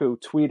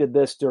Lukaku tweeted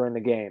this during the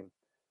game.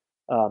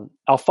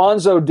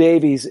 Alphonso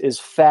Davies is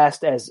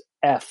fast as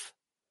F.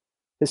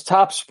 His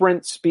top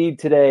sprint speed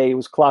today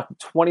was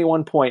clocked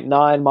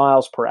 21.9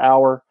 miles per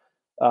hour.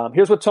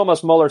 Here's what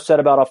Thomas Muller said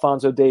about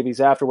Alphonso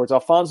Davies afterwards.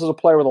 Alphonso is a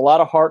player with a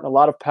lot of heart and a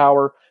lot of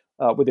power,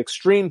 with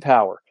extreme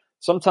power.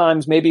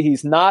 Sometimes maybe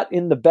he's not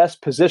in the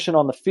best position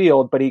on the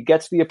field, but he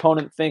gets the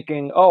opponent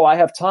thinking, oh, I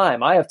have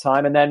time.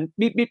 And then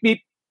beep, beep,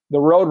 beep. The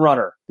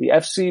Roadrunner, the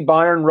FC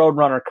Bayern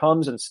Roadrunner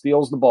comes and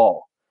steals the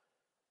ball.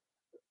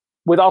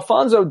 With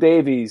Alphonso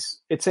Davies,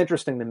 it's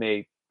interesting to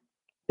me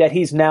that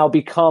he's now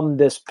become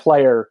this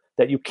player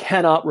that you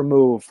cannot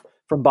remove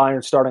from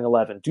Bayern's starting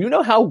 11. Do you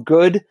know how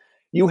good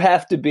you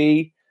have to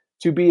be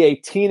a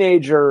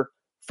teenager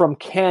from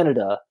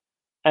Canada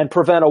and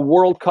prevent a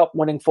World Cup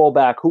winning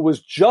fullback who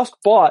was just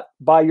bought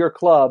by your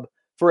club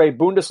for a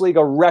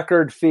Bundesliga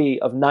record fee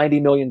of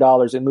 $90 million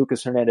in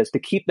Lucas Hernandez to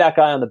keep that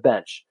guy on the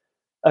bench?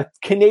 A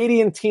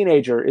Canadian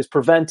teenager is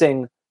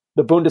preventing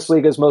the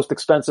Bundesliga's most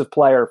expensive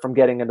player from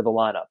getting into the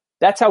lineup.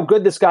 That's how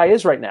good this guy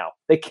is right now.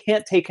 They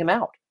can't take him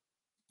out.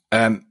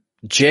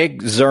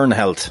 Jake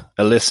Zernhelt,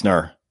 a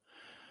listener,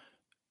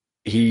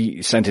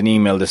 he sent an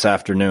email this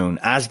afternoon,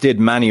 as did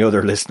many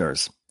other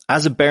listeners.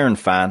 As a Bayern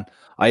fan,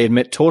 I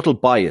admit total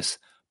bias,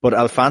 but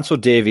Alphonso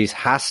Davies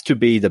has to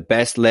be the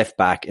best left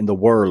back in the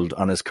world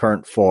on his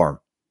current form.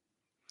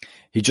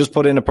 He just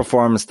put in a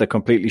performance that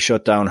completely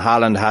shut down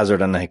Haaland,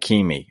 Hazard, and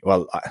Hakimi.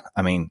 Well,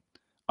 I mean,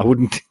 I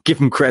wouldn't give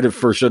him credit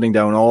for shutting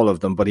down all of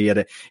them, but he had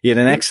an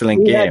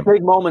excellent game. He had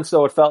big moments,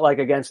 though, it felt like,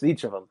 against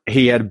each of them.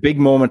 He had a big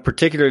moment,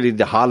 particularly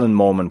the Haaland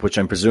moment, which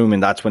I'm presuming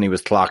that's when he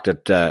was clocked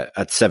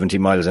at 70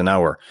 miles an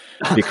hour.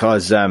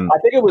 Because I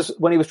think it was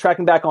when he was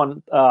tracking back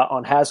on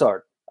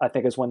Hazard. I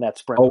think is when that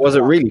sprint. Oh, was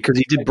it really? Because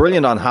he did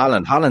brilliant on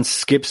Haaland. Haaland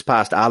skips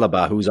past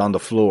Alaba, who's on the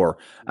floor,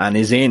 and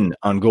is in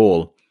on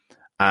goal.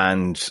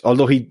 And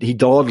although he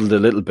dawdled a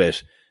little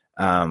bit,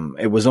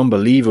 it was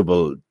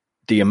unbelievable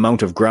the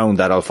amount of ground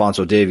that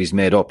Alphonso Davies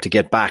made up to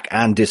get back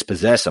and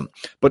dispossess him.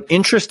 But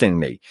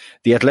interestingly,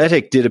 The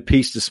Athletic did a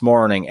piece this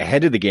morning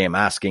ahead of the game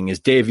asking, is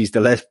Davies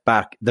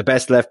the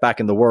best left back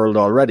in the world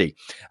already?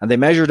 And they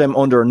measured him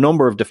under a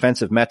number of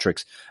defensive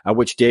metrics at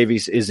which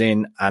Davies is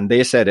in, and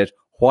they said it,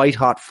 white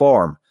hot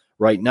form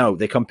right now.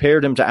 They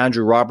compared him to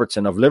Andrew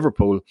Robertson of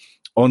Liverpool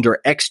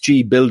under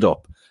XG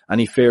build-up. And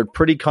he fared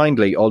pretty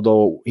kindly,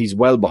 although he's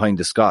well behind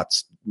the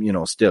Scots,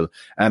 still.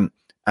 And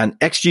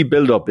XG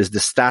build-up is the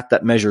stat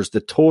that measures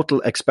the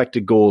total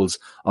expected goals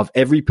of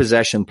every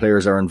possession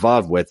players are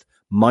involved with,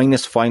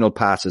 minus final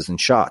passes and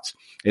shots.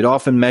 It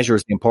often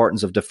measures the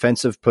importance of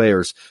defensive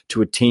players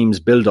to a team's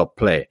build-up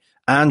play.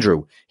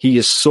 Andrew, he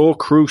is so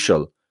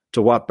crucial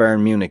to what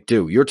Bayern Munich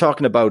do. You're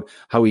talking about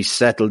how he's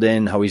settled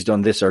in, how he's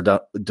done this or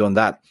done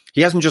that.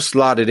 He hasn't just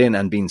slotted in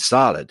and been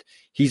solid.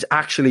 He's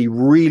actually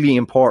really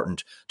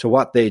important to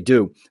what they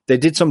do. They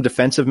did some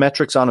defensive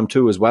metrics on him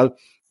too as well.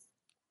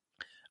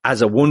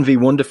 As a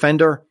 1v1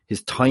 defender,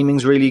 his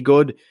timing's really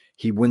good.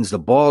 He wins the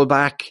ball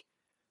back.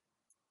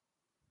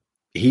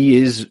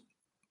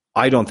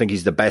 I don't think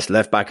he's the best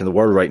left back in the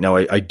world right now.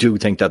 I do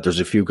think that there's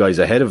a few guys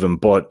ahead of him,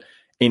 but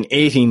in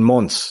 18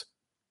 months,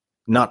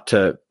 not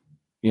to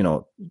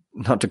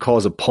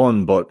cause a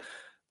pun, but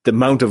the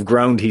amount of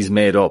ground he's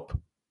made up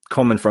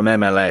coming from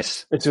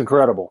MLS. It's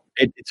incredible.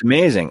 It's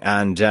amazing.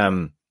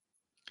 And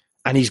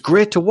he's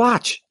great to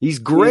watch. He's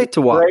great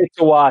to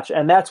watch.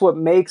 And that's what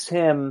makes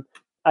him,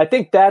 I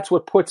think that's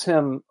what puts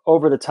him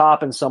over the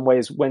top in some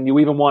ways when you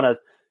even want to,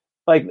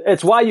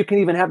 it's why you can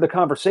even have the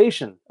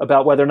conversation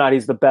about whether or not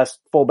he's the best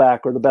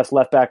fullback or the best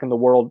left back in the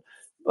world.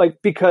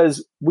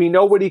 Because we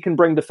know what he can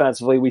bring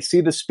defensively. We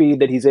see the speed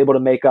that he's able to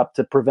make up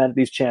to prevent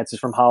these chances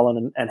from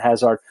Haaland and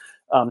Hazard.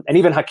 And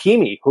even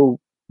Hakimi, who,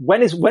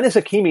 when is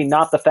Hakimi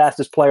not the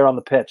fastest player on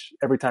the pitch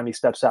every time he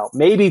steps out?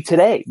 Maybe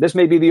today. This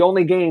may be the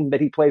only game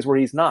that he plays where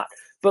he's not.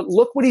 But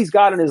look what he's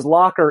got in his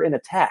locker in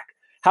attack.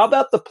 How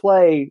about the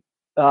play,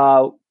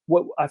 I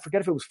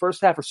forget if it was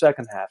first half or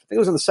second half. I think it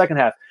was in the second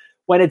half,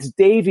 when it's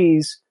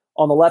Davies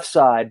on the left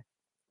side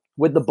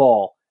with the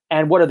ball.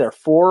 And what are there,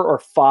 4 or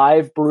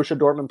 5 Borussia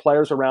Dortmund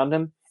players around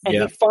him?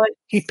 And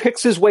he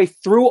picks his way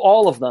through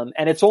all of them,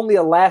 and it's only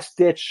a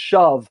last-ditch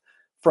shove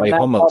from Matt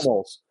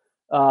Hummels,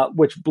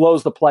 which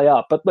blows the play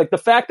up. But the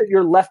fact that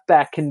your left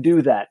back can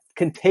do that,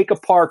 can take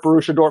apart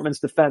Borussia Dortmund's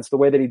defense the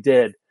way that he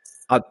did.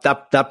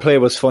 That play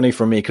was funny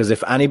for me, because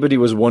if anybody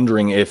was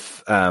wondering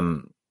if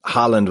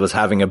Haaland was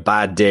having a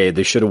bad day,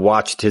 they should have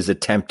watched his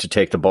attempt to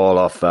take the ball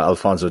off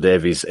Alphonso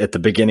Davies at the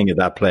beginning of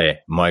that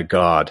play. My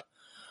God.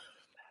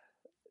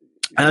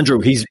 Andrew,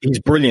 he's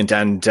brilliant,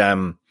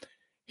 and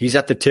he's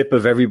at the tip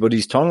of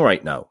everybody's tongue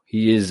right now.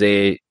 He's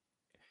the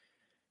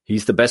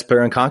best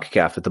player in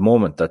CONCACAF at the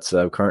moment that's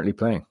currently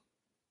playing.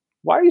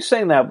 Why are you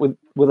saying that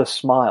with a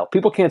smile?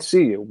 People can't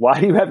see you. Why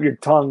do you have your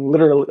tongue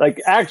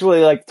literally,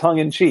 actually tongue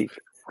in cheek?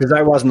 Because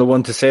I wasn't the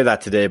one to say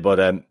that today,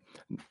 but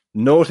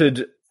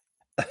noted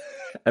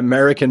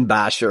American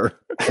basher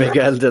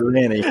Miguel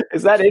Delaney.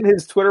 Is that in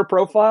his Twitter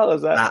profile?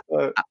 Is that?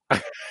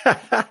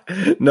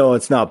 No,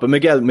 it's not. But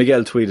Miguel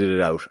tweeted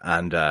it out,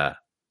 and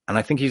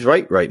I think he's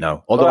right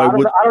now. Although I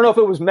don't know if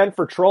it was meant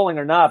for trolling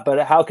or not.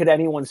 But how could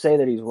anyone say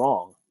that he's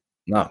wrong?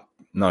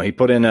 No, he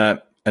put in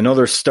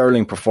another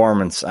sterling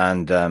performance,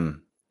 and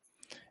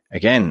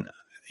again,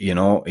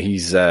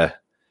 he's an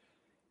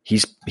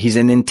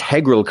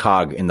integral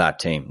cog in that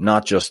team,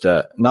 not just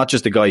a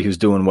guy who's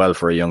doing well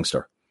for a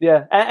youngster.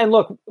 Yeah, and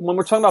look, when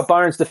we're talking about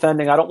Bayern's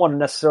defending, I don't want to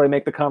necessarily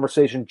make the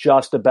conversation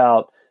just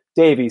about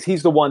Davies.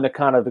 He's the one that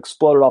kind of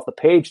exploded off the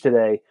page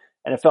today,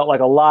 and it felt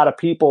like a lot of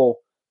people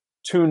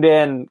tuned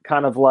in,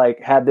 kind of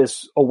had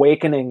this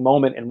awakening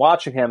moment in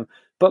watching him.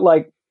 But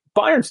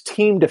Bayern's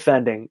team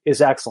defending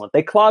is excellent.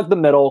 They clog the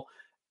middle,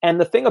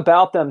 and the thing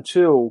about them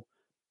too,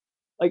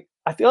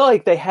 I feel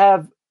like they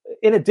have,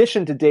 in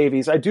addition to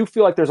Davies, I do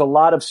feel like there's a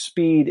lot of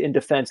speed in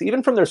defense,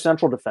 even from their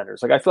central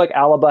defenders. I feel like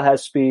Alaba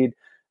has speed.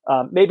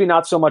 Maybe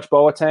not so much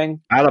Boateng.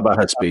 Alaba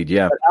has speed,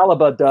 yeah. But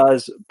Alaba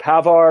does.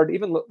 Pavard,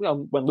 even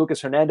when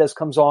Lucas Hernandez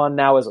comes on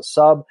now as a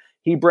sub,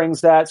 he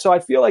brings that. So I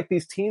feel like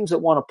these teams that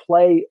want to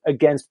play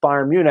against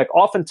Bayern Munich,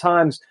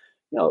 oftentimes,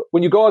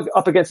 when you go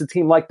up against a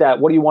team like that,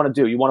 what do you want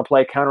to do? You want to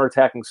play a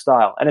counterattacking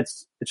style. And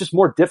it's just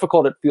more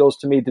difficult, it feels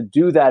to me, to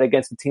do that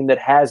against a team that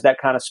has that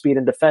kind of speed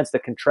and defense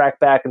that can track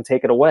back and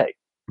take it away.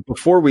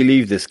 Before we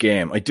leave this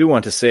game, I do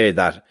want to say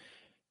that,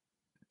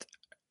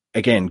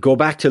 again, go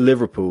back to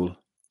Liverpool,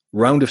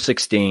 round of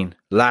 16,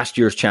 last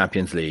year's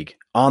Champions League,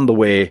 on the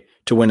way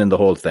to winning the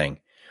whole thing.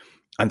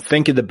 And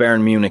think of the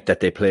Bayern Munich that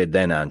they played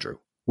then, Andrew.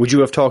 Would you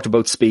have talked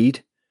about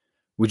speed?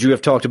 Would you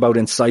have talked about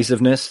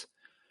incisiveness?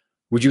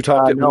 Would you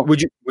no.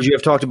 Would you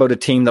have talked about a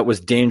team that was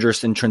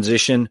dangerous in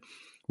transition?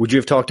 Would you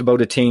have talked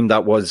about a team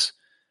that was,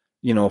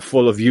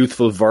 full of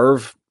youthful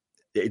verve?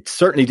 It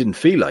certainly didn't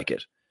feel like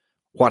it.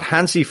 What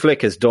Hansi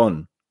Flick has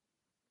done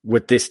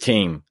with this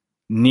team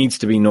needs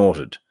to be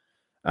noted.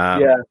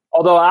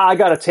 Although I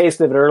got a taste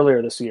of it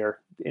earlier this year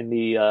in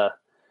the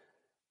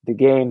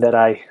game that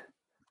I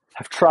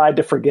have tried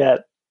to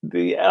forget,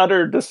 the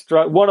utter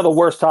one of the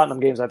worst Tottenham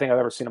games I think I've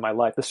ever seen in my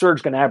life, the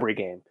Serge Gnabry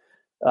game.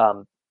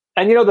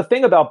 And the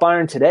thing about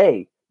Bayern today,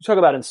 you talk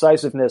about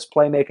incisiveness,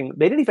 playmaking.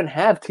 They didn't even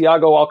have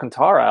Thiago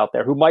Alcantara out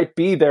there, who might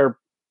be their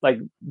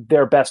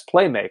best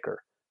playmaker.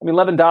 I mean,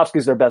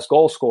 Lewandowski's their best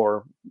goal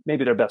scorer,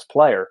 maybe their best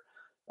player.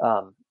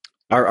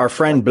 Our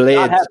friend Blades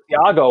not have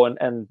Thiago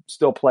and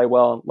still play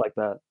well like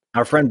that.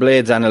 Our friend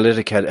Blades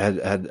Analytic had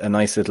a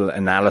nice little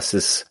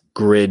analysis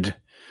grid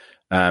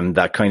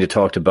that kind of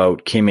talked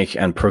about Kimmich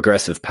and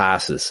progressive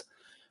passes,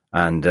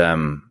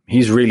 and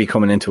he's really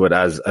coming into it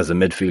as a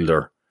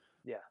midfielder.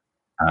 Yeah.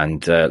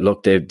 And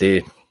look,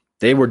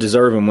 they were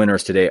deserving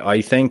winners today.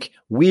 I think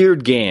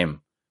weird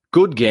game,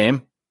 good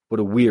game, but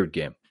a weird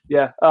game.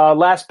 Yeah.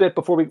 Last bit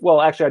before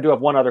actually, I do have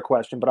one other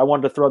question, but I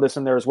wanted to throw this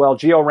in there as well.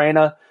 Gio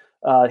Reyna,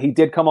 he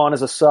did come on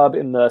as a sub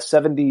in the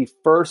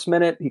 71st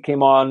minute. He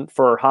came on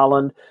for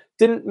Holland.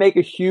 Didn't make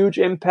a huge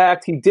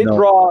impact. He did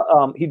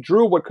he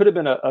drew what could have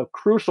been a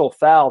crucial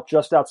foul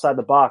just outside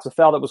the box, a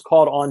foul that was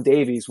called on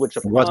Davies, which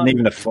It wasn't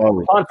even a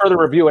foul. Upon further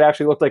review, it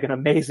actually looked like an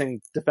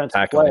amazing defensive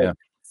Tackle, play.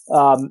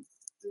 yeah.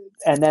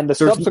 And then the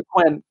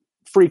subsequent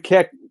free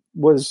kick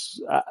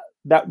was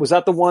that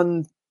the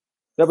one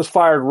that was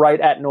fired right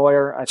at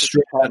Neuer.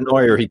 Straight at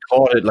Neuer, he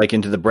caught it like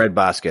into the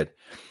breadbasket.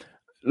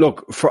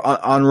 Look,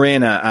 on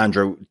Reyna,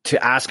 Andrew,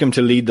 to ask him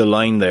to lead the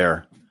line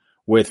there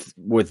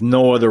with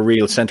no other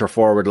real centre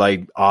forward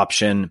like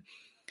option.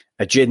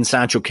 Jadon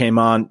Sancho came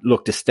on,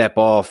 looked to step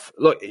off.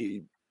 Look,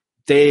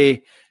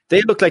 they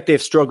look like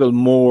they've struggled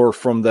more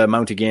from the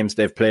amount of games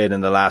they've played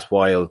in the last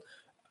while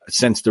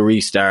since the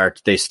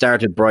restart. They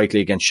started brightly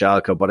against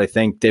Schalke, but I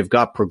think they've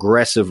got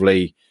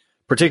progressively,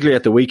 particularly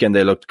at the weekend,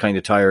 they looked kind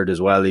of tired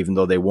as well, even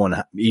though they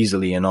won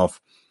easily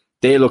enough.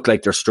 They look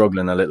like they're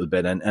struggling a little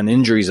bit, and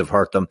injuries have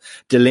hurt them.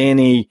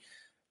 Delaney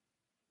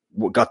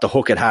got the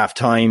hook at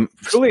halftime.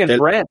 Julian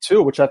Brandt,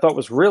 too, which I thought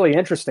was really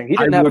interesting. He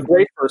didn't have a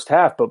great first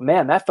half, but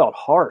man, that felt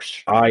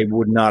harsh. I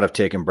would not have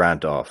taken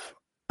Brandt off.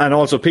 And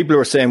also, people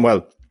were saying,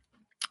 well,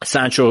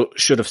 Sancho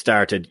should have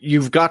started.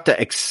 You've got to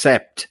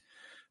accept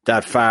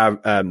that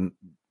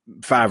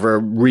Favre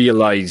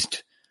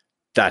realized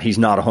that he's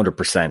not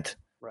 100%.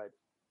 Right.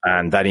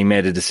 And that he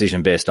made a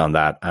decision based on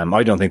that.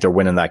 I don't think they're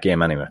winning that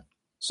game anyway.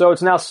 So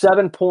it's now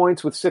 7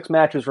 points with 6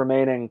 matches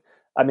remaining.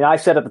 I mean, I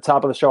said at the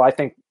top of the show, I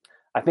think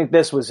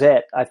this was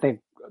it. I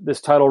think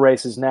this title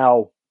race is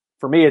now,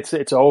 for me, it's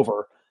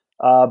over.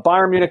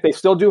 Bayern Munich, they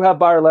still do have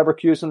Bayer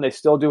Leverkusen. They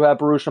still do have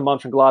Borussia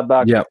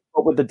Mönchengladbach. Yeah.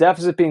 But with the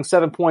deficit being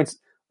 7 points,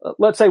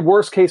 let's say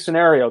worst case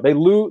scenario,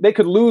 they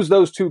could lose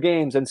those 2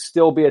 games and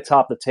still be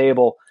atop the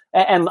table.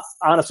 And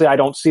honestly, I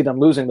don't see them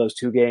losing those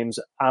 2 games.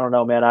 I don't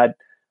know, man. I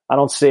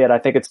don't see it. I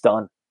think it's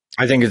done.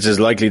 I think it's as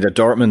likely that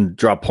Dortmund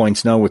drop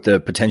points now with the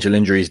potential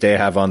injuries they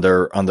have on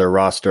their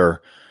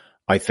roster.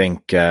 I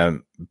think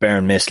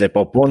Bayern may slip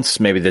up once.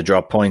 Maybe they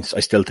drop points.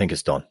 I still think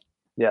it's done.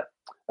 Yeah.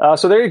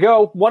 So there you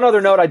go. One other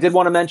note I did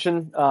want to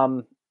mention.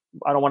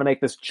 I don't want to make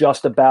this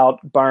just about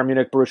Bayern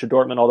Munich, Borussia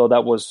Dortmund, although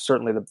that was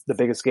certainly the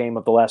biggest game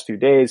of the last few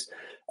days.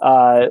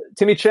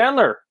 Timmy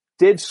Chandler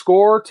did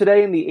score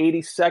today in the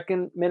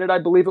 82nd minute, I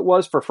believe it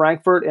was, for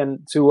Frankfurt,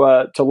 and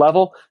to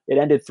level. It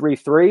ended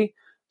 3-3.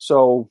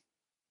 So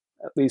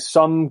at least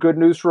some good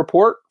news to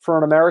report for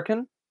an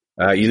American.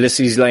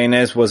 Ulysses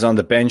Lainez was on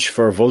the bench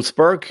for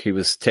Wolfsburg. He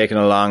was taken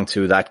along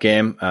to that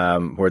game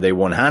where they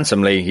won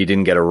handsomely. He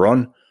didn't get a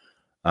run.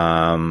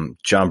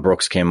 John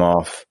Brooks came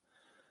off.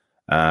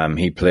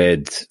 He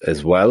played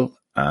as well.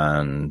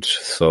 And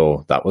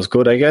so that was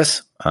good, I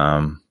guess.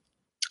 So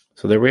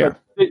there we are.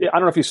 I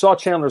don't know if you saw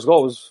Chandler's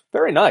goal. It was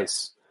very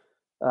nice.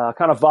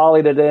 Kind of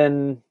volleyed it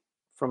in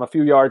from a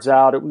few yards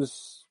out. It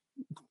was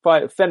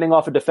fending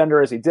off a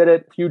defender as he did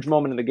it. Huge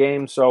moment in the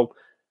game. So,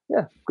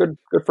 yeah, good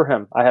for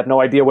him. I have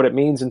no idea what it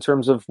means in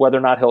terms of whether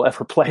or not he'll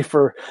ever play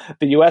for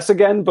the U.S.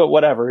 again, but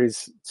whatever.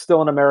 He's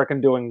still an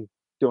American doing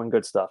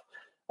good stuff.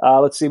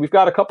 Let's see. We've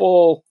got a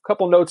couple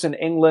notes in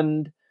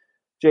England.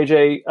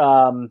 JJ,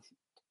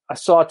 I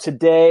saw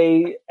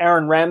today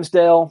Aaron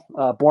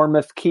Ramsdale,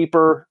 Bournemouth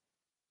keeper,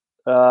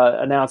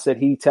 announced that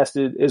he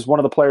is one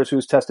of the players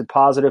who's tested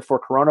positive for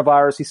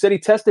coronavirus. He said he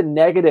tested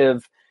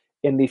negative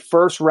in the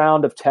first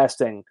round of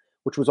testing,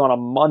 which was on a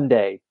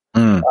Monday.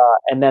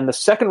 And then the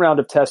second round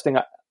of testing,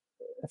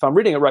 if I'm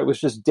reading it right, was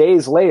just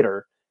days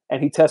later,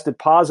 and he tested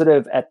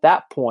positive at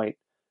that point.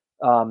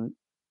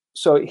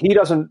 So he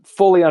doesn't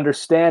fully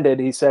understand it.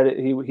 He said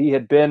he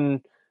had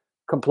been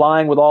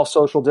complying with all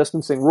social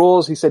distancing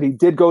rules. He said he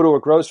did go to a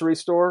grocery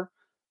store,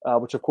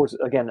 which of course,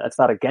 again, that's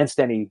not against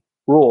any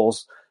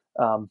rules,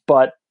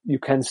 but you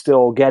can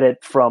still get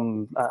it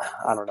from,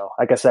 I don't know,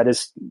 I guess that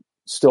is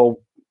still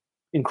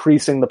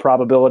increasing the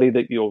probability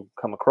that you'll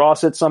come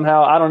across it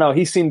somehow. I don't know.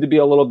 He seemed to be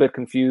a little bit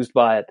confused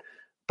by it,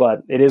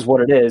 but it is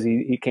what it is.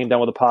 He came down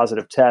with a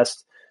positive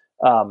test.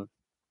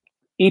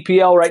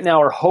 EPL right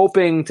now are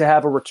hoping to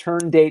have a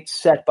return date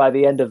set by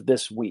the end of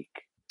this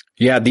week.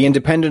 Yeah, The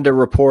Independent are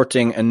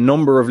reporting a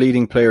number of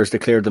leading players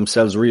declared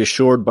themselves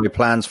reassured by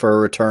plans for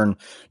a return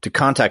to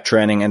contact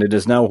training, and it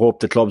is now hoped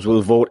the clubs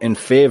will vote in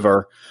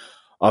favour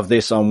of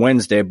this on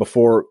Wednesday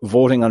before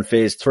voting on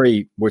phase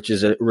 3, which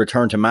is a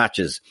return to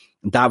matches.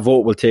 That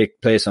vote will take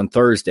place on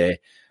Thursday.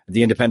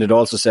 The Independent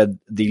also said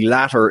the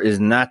latter is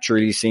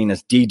naturally seen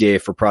as D-Day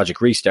for Project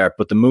Restart,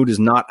 but the mood is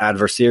not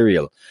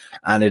adversarial,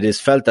 and it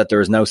is felt that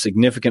there is now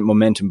significant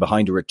momentum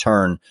behind a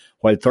return.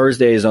 While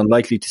Thursday is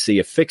unlikely to see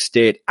a fixed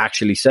date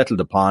actually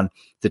settled upon,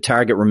 the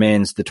target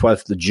remains the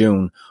 12th of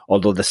June,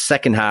 although the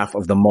second half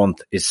of the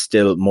month is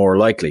still more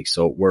likely.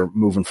 So we're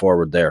moving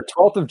forward there.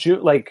 12th of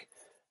June,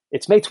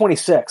 it's May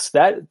 26th.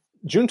 That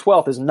June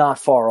 12th is not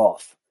far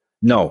off.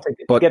 No,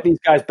 but get these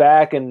guys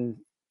back and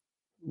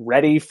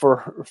ready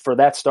for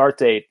that start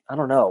date. I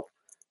don't know.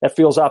 That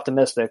feels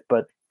optimistic,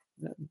 but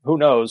who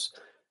knows?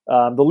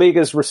 The league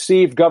has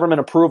received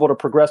government approval to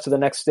progress to the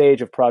next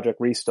stage of Project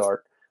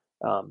Restart,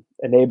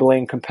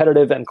 enabling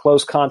competitive and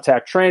close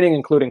contact training,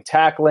 including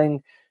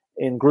tackling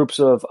in groups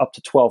of up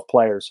to 12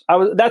 players.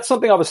 That's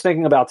something I was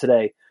thinking about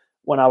today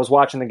when I was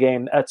watching the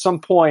game. At some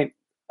point,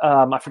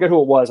 I forget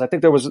who it was. I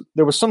think there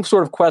was some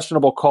sort of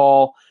questionable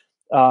call.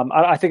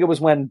 I think it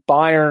was when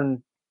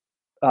Bayern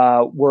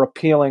were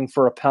appealing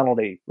for a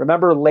penalty.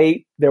 Remember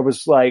late, there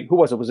was who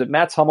was it? Was it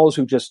Mats Hummels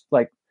who just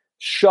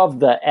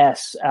shoved the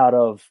S out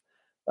of,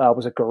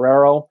 was it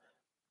Guerrero?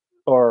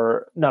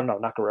 Or no,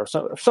 not Guerrero.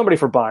 Somebody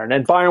for Bayern.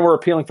 And Bayern were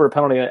appealing for a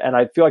penalty, and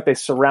I feel like they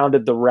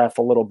surrounded the ref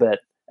a little bit.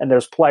 And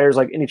there's players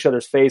in each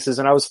other's faces.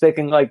 And I was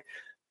thinking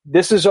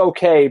this is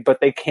okay, but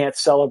they can't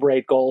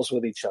celebrate goals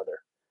with each other.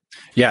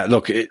 Yeah,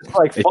 look, it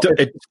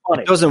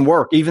doesn't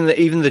work. Even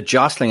the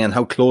jostling and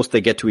how close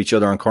they get to each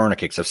other on corner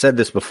kicks. I've said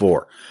this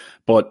before,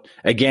 but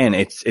again,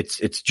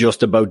 it's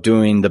just about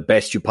doing the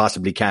best you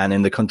possibly can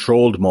in the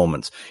controlled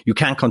moments. You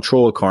can't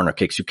control corner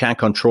kicks, you can't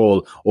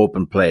control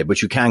open play,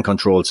 but you can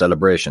control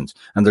celebrations,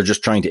 and they're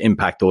just trying to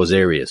impact those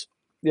areas.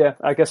 Yeah,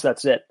 I guess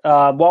that's it.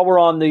 While we're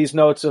on these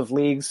notes of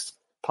leagues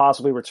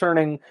possibly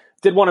returning,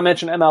 did want to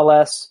mention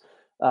MLS.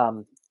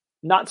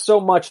 Not so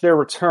much their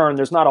return.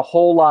 There's not a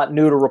whole lot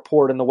new to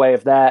report in the way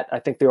of that. I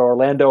think the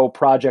Orlando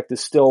project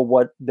is still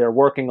what they're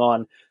working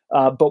on.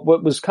 But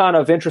what was kind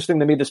of interesting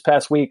to me this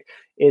past week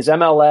is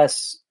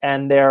MLS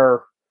and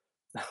their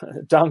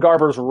Don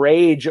Garber's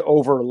rage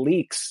over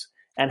leaks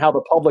and how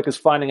the public is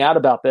finding out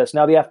about this.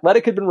 Now, The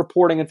Athletic had been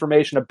reporting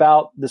information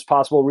about this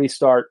possible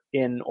restart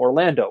in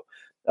Orlando.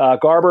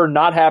 Garber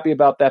not happy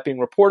about that being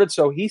reported,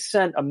 so he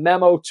sent a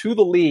memo to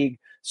the league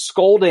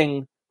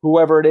scolding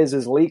whoever it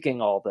is leaking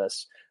all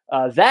this.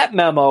 That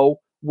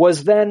memo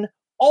was then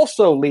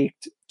also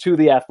leaked to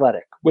The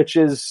Athletic, which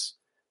is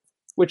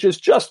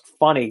just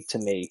funny to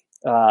me,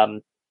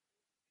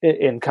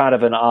 in kind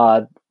of an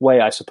odd way,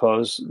 I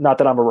suppose. Not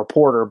that I'm a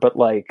reporter, but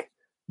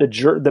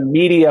the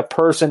media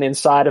person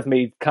inside of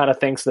me kind of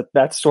thinks that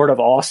that's sort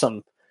of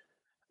awesome.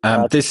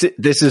 This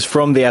is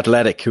from The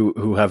Athletic,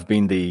 who have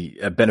been the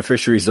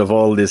beneficiaries of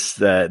all this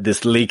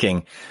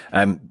leaking.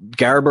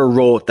 Garber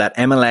wrote that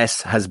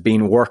MLS has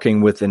been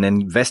working with an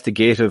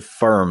investigative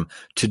firm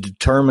to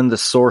determine the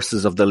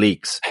sources of the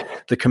leaks.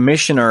 The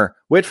commissioner,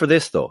 wait for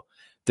this though,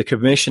 the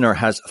commissioner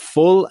has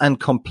full and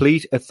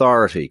complete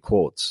authority,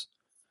 quotes,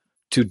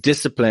 to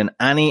discipline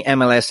any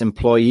MLS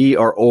employee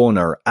or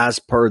owner as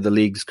per the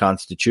league's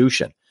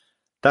constitution.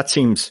 That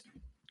seems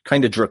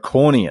kind of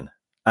draconian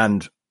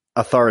and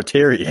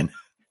authoritarian.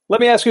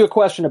 Let me ask you a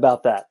question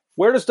about that.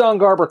 Where does Don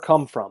Garber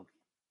come from?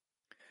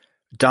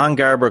 Don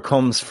Garber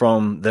comes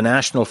from the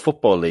National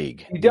Football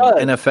League. He does.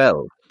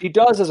 NFL. He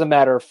does, as a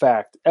matter of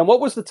fact. And what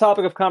was the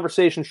topic of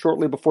conversation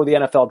shortly before the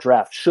NFL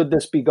draft? Should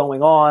this be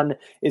going on?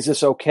 Is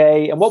this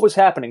okay? And what was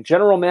happening?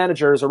 General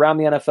managers around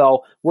the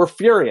NFL were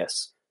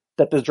furious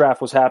that this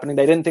draft was happening.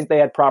 They didn't think they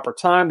had proper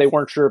time. They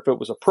weren't sure if it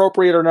was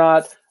appropriate or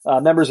not.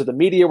 Members of the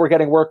media were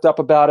getting worked up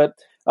about it.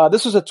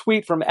 This was a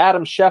tweet from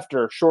Adam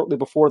Schefter shortly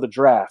before the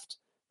draft.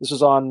 This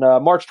was on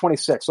March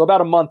 26th, so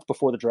about a month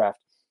before the draft.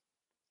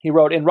 He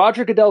wrote, in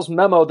Roger Goodell's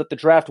memo that the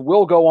draft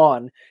will go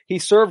on, he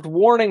served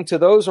warning to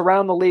those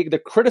around the league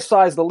that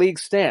criticize the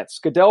league's stance.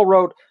 Goodell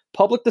wrote,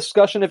 public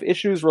discussion of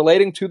issues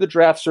relating to the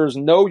draft serves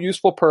no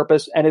useful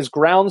purpose and is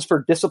grounds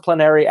for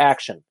disciplinary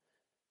action.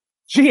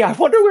 Gee, I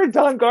wonder where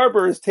Don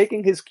Garber is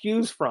taking his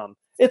cues from.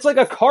 It's like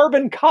a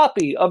carbon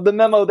copy of the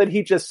memo that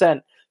he just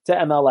sent to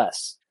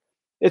MLS.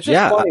 It's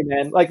just funny,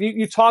 man.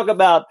 You talk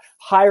about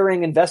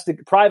hiring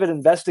private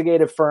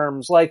investigative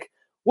firms.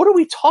 What are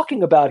we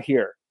talking about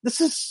here? This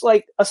is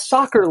like a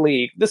soccer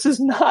league. This is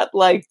not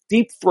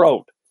Deep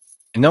Throat.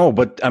 No,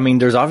 but I mean,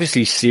 there's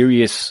obviously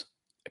serious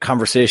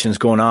conversations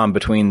going on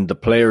between the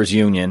Players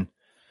Union,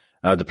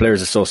 the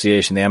Players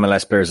Association, the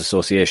MLS Players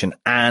Association,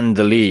 and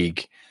the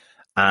league.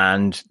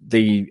 And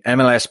the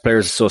MLS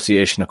Players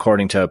Association,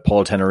 according to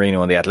Paul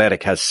Tenorino and The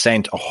Athletic, has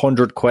sent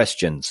 100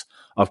 questions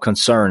of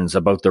concerns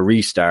about the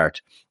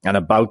restart and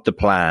about the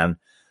plan,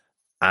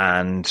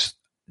 and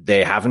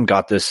they haven't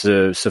got this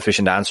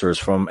sufficient answers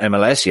from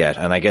MLS yet.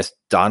 And I guess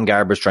Don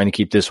Garber's trying to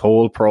keep this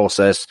whole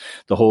process,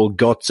 the whole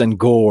guts and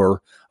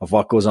gore of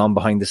what goes on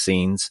behind the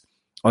scenes,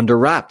 under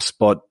wraps.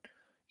 But,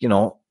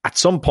 at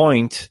some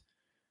point,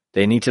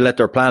 they need to let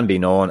their plan be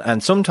known.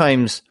 And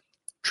sometimes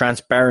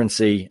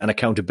transparency and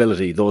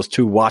accountability, those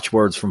two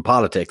watchwords from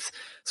politics,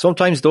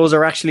 sometimes those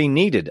are actually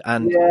needed.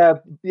 And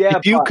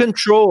if you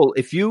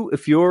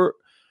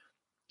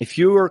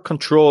are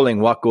controlling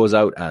what goes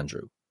out,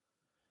 Andrew,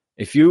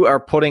 if you are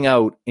putting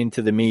out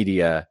into the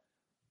media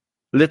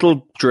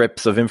little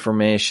drips of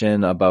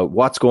information about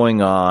what's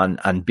going on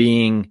and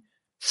being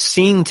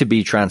seen to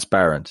be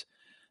transparent,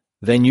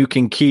 then you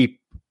can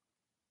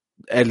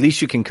at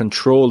least you can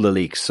control the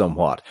leaks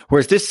somewhat.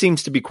 Whereas this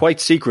seems to be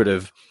quite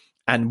secretive,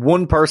 and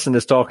one person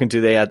is talking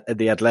to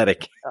the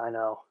Athletic. I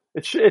know.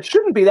 It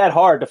shouldn't be that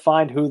hard to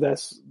find who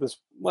this.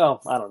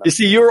 Well, I don't know. You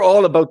see, you're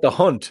all about the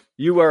hunt.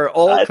 You are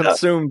all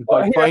consumed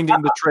by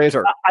finding the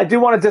traitor. I do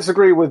want to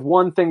disagree with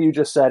one thing you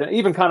just said, and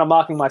even kind of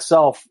mocking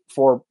myself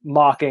for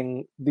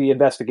mocking the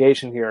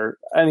investigation here.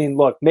 I mean,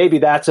 look, maybe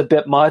that's a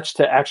bit much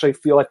to actually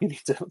feel like you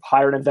need to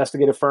hire an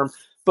investigative firm.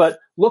 But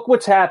look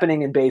what's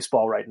happening in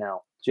baseball right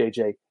now,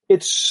 JJ.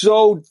 It's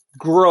so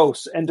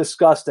gross and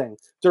disgusting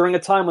during a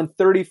time when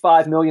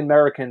 35 million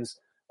Americans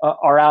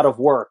are out of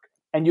work.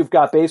 And you've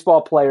got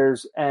baseball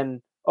players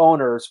and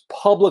owners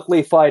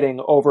publicly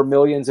fighting over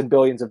millions and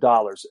billions of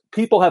dollars.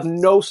 People have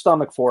no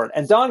stomach for it.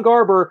 And Don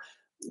Garber,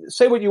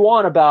 say what you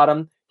want about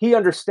him, he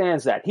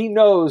understands that. He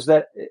knows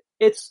that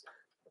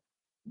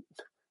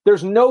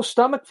there's no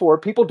stomach for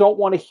it. People don't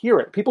want to hear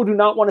it. People do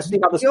not want to see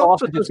how the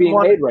sausage is being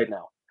made right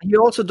now. He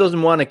also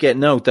doesn't want to get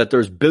note that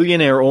there's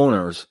billionaire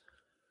owners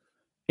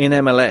in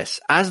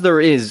MLS, as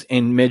there is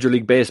in Major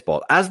League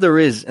Baseball, as there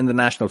is in the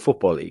National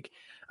Football League.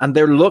 And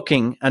they're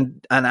looking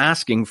and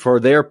asking for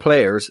their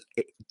players,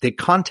 the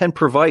content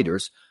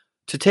providers,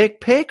 to take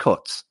pay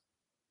cuts.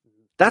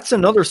 That's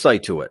another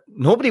side to it.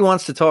 Nobody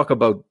wants to talk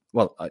about,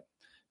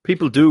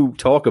 people do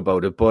talk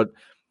about it, but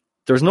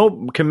there's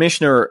no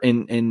commissioner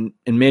in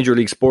Major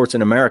League Sports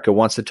in America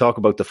wants to talk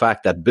about the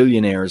fact that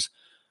billionaires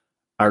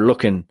are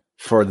looking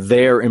for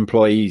their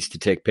employees to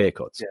take pay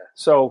cuts. Yeah.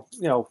 So,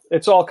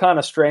 it's all kind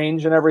of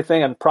strange and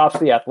everything, and props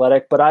to the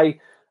Athletic, but I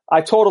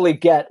totally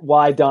get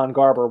why Don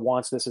Garber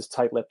wants this as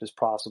tight-lipped as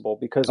possible,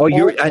 because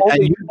only bad PR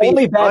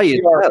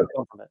can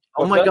come from it.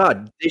 Oh my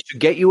God, they should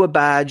get you a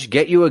badge,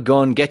 get you a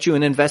gun, get you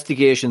an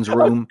investigations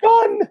room. A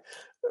gun?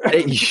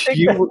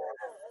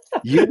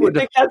 You would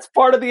think that's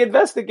part of the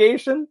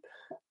investigation?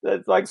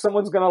 That's like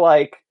someone's going to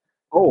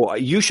Oh,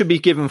 you should be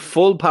given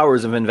full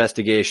powers of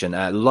investigation,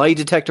 lie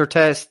detector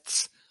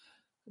tests,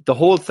 the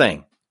whole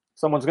thing.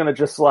 Someone's going to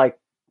just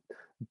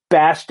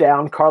bash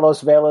down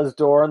Carlos Vela's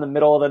door in the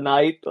middle of the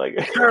night,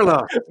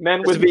 Carlos,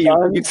 men with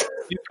guns.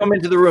 You come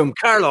into the room,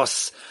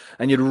 Carlos,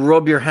 and you'd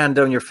rub your hand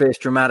down your face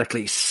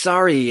dramatically.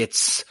 Sorry,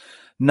 it's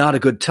not a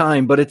good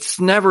time, but it's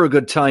never a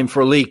good time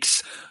for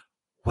leaks.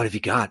 What have you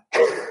got?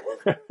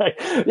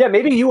 Yeah,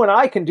 maybe you and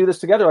I can do this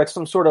together, like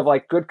some sort of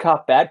good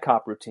cop, bad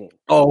cop routine.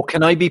 Oh,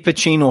 can I be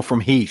Pacino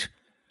from Heat?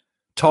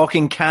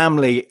 Talking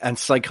calmly and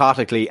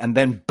psychotically and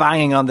then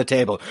banging on the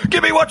table.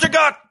 Give me what you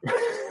got! Give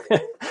me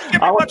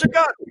what you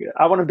got!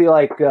 I want to be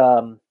like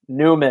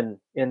Newman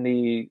in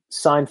the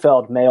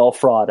Seinfeld mail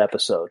fraud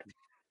episode.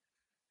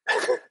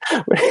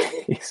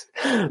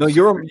 No,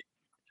 you're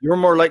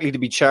more likely to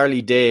be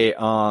Charlie Day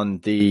on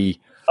the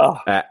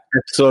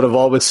episode of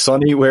Always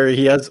Sunny where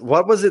he has,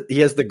 what was it?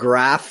 He has the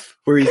graph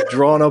where he's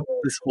drawn up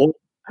this whole...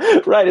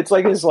 Right, it's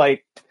like his,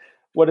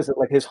 what is it,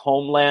 his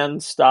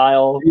Homeland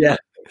style? Yeah.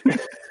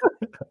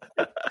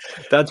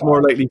 That's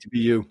more likely to be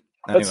you.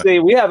 Anyway. Let's see.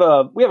 We have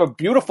a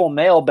beautiful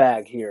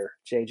mailbag here,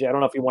 JJ. I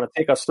don't know if you want to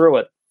take us through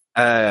it.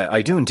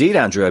 I do indeed,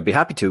 Andrew. I'd be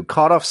happy to.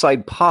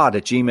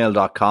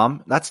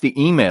 CaughtOffsidePod@gmail.com. That's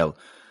the email.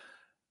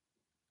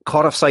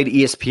 CaughtOffside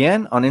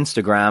ESPN on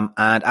Instagram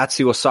and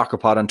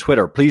 @COSoccerPod on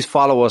Twitter. Please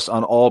follow us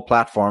on all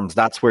platforms.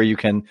 That's where you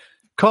can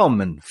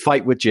come and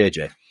fight with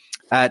JJ.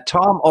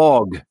 Tom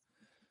Ogg.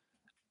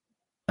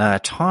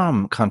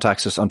 Tom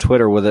contacts us on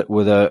Twitter with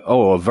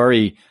a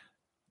very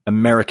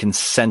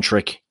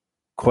American-centric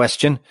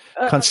question.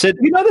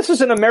 This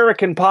is an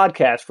American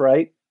podcast,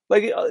 right?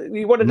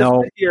 You wanted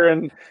to sit here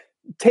and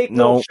take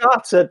no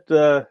shots at...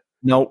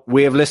 No,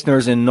 we have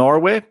listeners in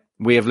Norway.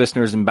 We have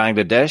listeners in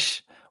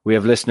Bangladesh. We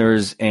have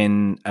listeners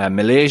in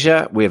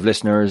Malaysia. We have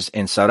listeners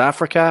in South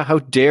Africa. How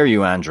dare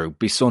you, Andrew,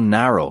 be so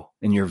narrow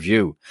in your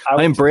view?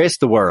 I embrace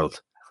the world.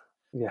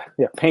 Yeah.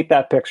 Paint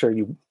that picture,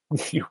 you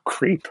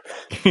creep.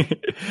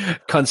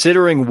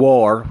 Considering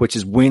war, which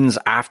is wins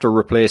after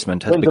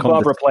replacement, has become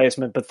above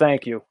replacement, but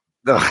thank you.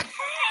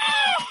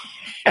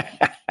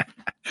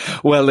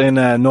 Well, in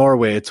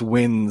Norway, it's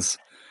wins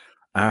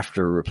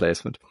after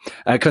replacement.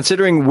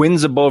 Considering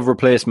wins above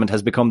replacement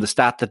has become the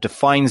stat that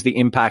defines the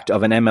impact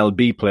of an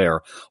MLB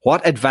player,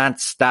 what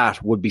advanced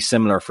stat would be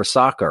similar for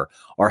soccer?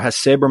 Or has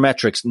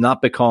sabermetrics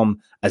not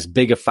become as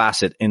big a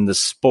facet in the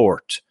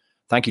sport?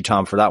 Thank you,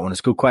 Tom, for that one. It's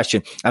a good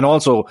question. And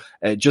also,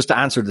 just to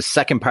answer the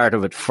second part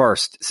of it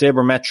first,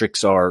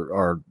 sabermetrics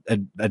or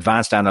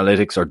advanced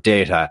analytics or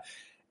data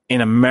in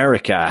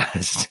America,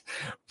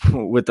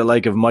 with the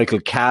like of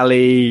Michael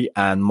Calley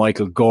and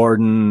Michael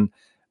Gordon,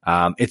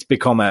 it's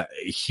become a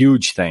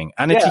huge thing.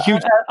 And it's a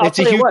huge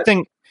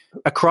thing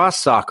across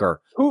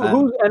soccer.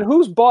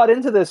 Who's bought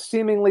into this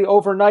seemingly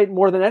overnight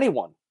more than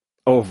anyone?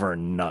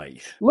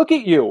 Overnight. Look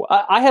at you.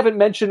 I haven't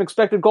mentioned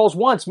expected goals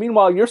once.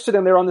 Meanwhile, you're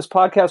sitting there on this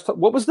podcast.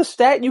 What was the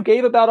stat you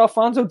gave about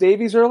Alphonso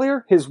Davies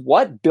earlier? His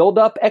what?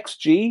 Build-up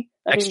XG?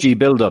 XG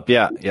build-up,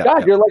 yeah.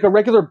 You're like a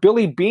regular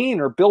Billy Bean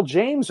or Bill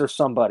James or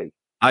somebody.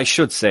 I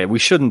should say, we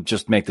shouldn't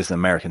just make this an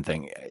American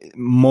thing.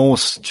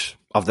 Most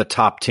of the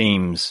top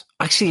teams,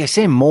 actually I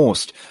say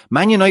most,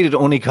 Man United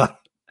only got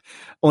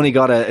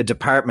a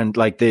department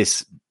like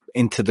this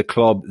into the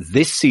club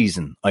this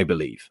season, I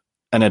believe.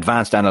 An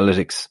advanced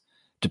analytics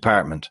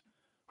department,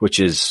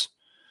 which is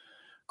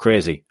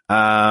crazy.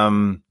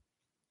 I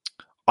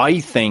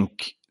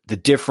think the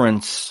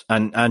difference,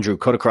 and Andrew,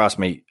 cut across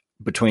me,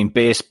 between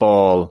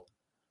baseball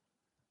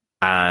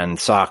and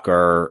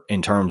soccer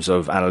in terms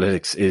of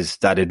analytics is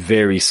that it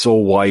varies so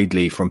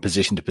widely from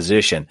position to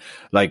position.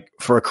 Like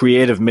for a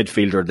creative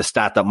midfielder, the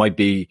stat that might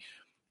be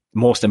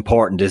most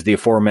important is the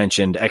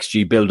aforementioned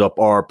XG build-up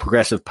or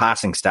progressive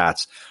passing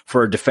stats.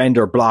 For a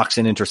defender, blocks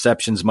and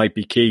interceptions might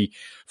be key.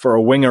 For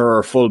a winger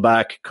or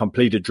fullback,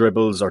 completed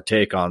dribbles or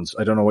take-ons.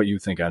 I don't know what you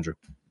think, Andrew.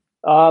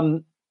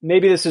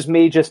 Maybe this is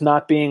me just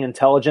not being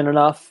intelligent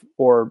enough,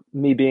 or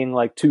me being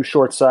like too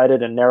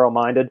short-sighted and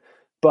narrow-minded,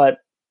 but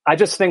I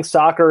just think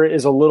soccer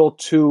is a little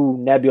too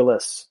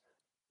nebulous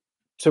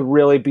to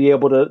really be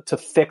able to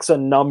fix a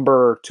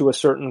number to a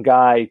certain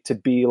guy to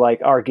be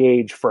like our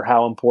gauge for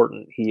how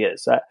important he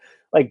is.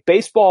 Like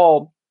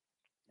baseball,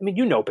 I mean,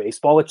 you know,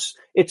 baseball,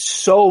 it's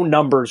so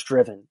numbers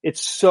driven.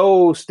 It's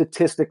so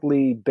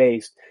statistically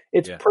based.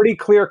 It's pretty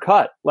clear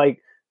cut.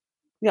 Like,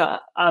 yeah,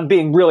 I'm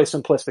being really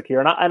simplistic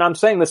here. And I'm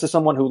saying this as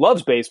someone who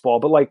loves baseball,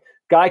 but like,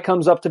 guy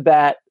comes up to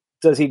bat,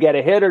 does he get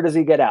a hit or does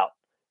he get out?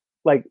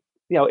 Like,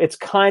 you know, it's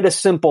kind of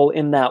simple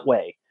in that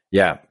way.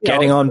 Yeah,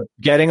 getting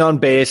on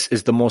base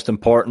is the most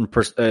important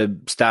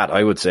stat,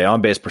 I would say,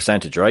 on base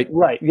percentage, right?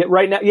 Right.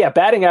 Right now, yeah,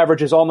 batting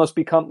average has almost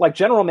become like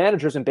general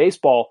managers in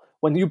baseball.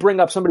 When you bring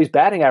up somebody's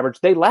batting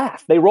average, they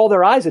laugh. They roll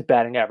their eyes at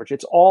batting average.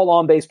 It's all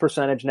on base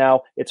percentage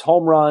now. It's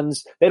home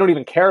runs. They don't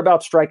even care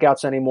about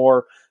strikeouts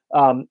anymore.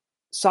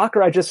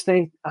 Soccer, I just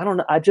think, I don't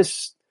know. I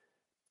just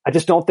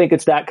don't think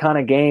it's that kind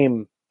of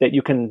game that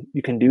you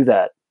can do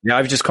that. Yeah,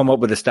 I've just come up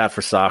with a stat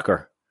for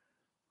soccer.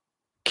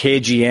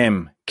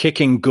 KGM,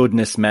 kicking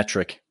goodness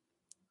metric.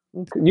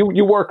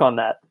 You work on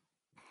that.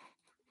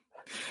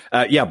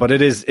 Yeah, but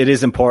it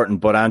is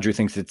important, but Andrew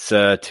thinks it's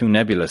too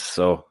nebulous,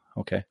 so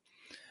okay.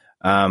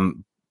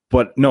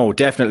 But no,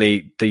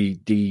 definitely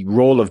the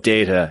role of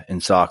data in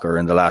soccer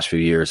in the last few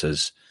years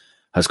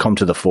has come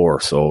to the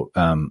fore. So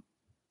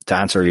to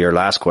answer your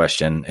last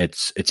question,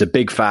 it's a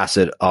big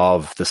facet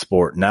of the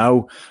sport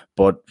now,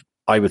 but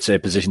I would say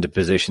position to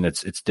position,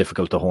 it's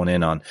difficult to hone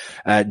in on.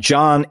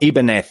 John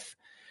Ibanez,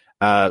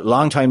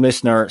 long-time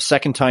listener,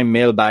 second-time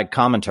mailbag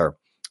commenter.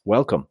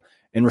 Welcome.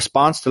 In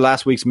response to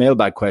last week's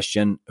mailbag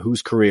question,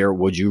 whose career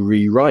would you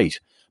rewrite?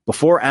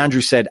 Before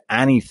Andrew said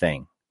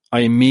anything, I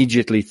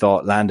immediately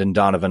thought Landon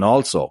Donovan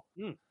also.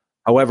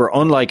 However,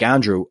 unlike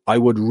Andrew, I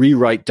would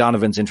rewrite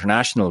Donovan's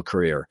international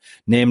career,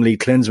 namely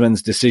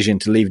Klinsmann's decision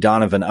to leave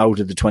Donovan out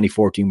of the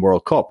 2014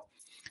 World Cup.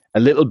 A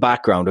little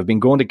background. I've been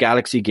going to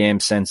Galaxy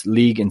games since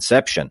league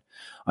inception.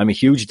 I'm a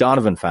huge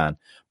Donovan fan.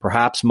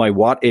 Perhaps my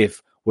what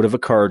if would have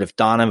occurred if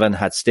Donovan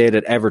had stayed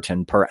at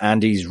Everton per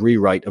Andy's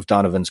rewrite of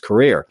Donovan's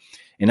career.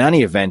 In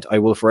any event, I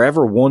will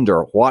forever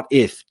wonder what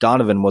if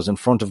Donovan was in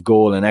front of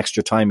goal in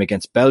extra time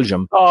against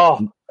Belgium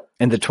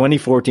in the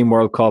 2014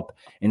 World Cup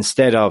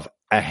instead of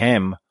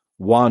Ahem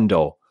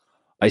Wando.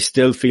 I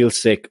still feel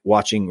sick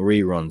watching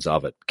reruns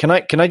of it. Can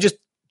I just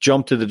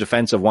jump to the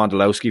defense of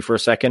Wondolowski for a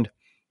second?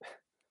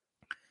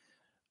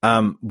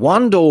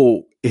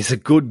 Wando is a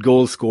good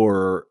goal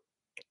scorer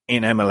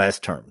in MLS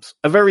terms,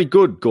 a very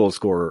good goal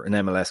scorer in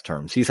MLS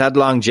terms. He's had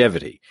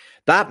longevity.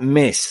 That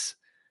miss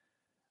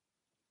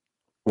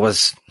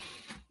was...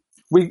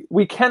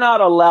 We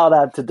cannot allow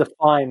that to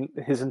define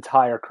his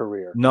entire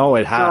career. No,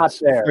 it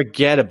has.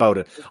 Forget about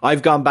it.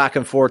 I've gone back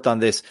and forth on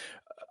this.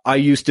 I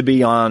used to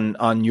be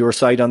on your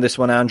side on this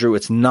one, Andrew.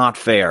 It's not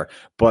fair,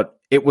 but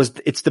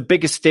it's the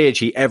biggest stage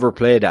he ever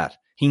played at.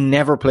 He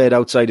never played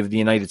outside of the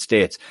United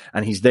States,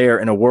 and he's there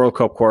in a World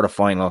Cup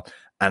quarterfinal,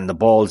 and the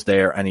ball's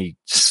there, and he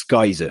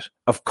skies it.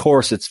 Of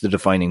course, it's the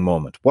defining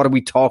moment. What are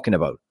we talking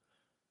about?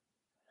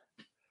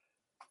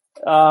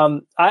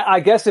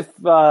 I guess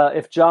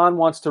if John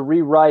wants to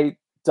rewrite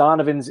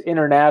Donovan's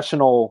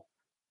international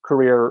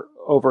career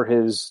over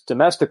his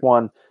domestic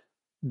one,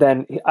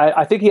 then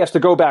I think he has to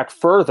go back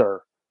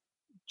further,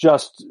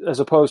 just as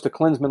opposed to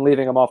Klinsmann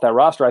leaving him off that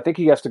roster. I think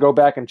he has to go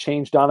back and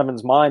change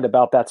Donovan's mind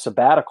about that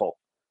sabbatical,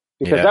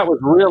 because that was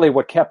really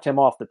what kept him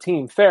off the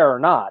team, fair or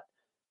not.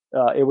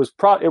 It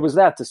was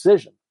that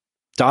decision.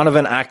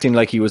 Donovan acting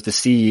like he was the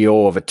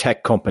CEO of a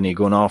tech company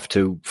going off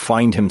to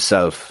find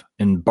himself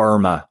in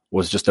Burma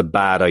was just a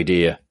bad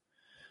idea.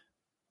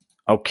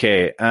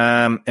 Okay,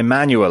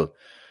 Emmanuel.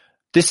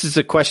 This is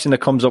a question that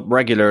comes up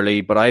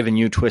regularly, but I have a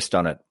new twist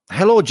on it.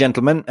 Hello,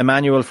 gentlemen.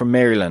 Emmanuel from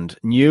Maryland.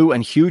 New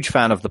and huge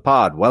fan of the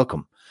pod.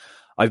 Welcome.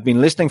 I've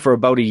been listening for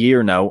about a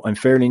year now. I'm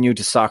fairly new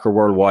to soccer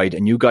worldwide,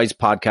 and you guys'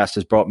 podcast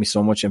has brought me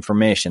so much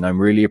information.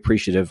 I'm really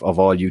appreciative of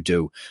all you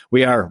do.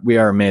 We are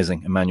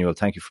amazing, Emmanuel.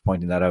 Thank you for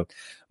pointing that out.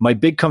 My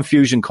big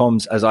confusion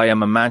comes as I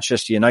am a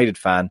Manchester United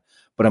fan,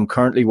 but I'm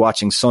currently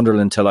watching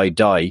Sunderland till I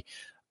die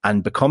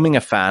and becoming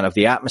a fan of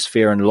the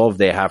atmosphere and love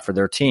they have for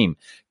their team.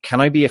 Can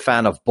I be a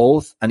fan of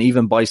both and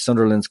even buy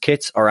Sunderland's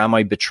kits, or am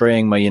I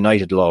betraying my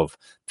United love?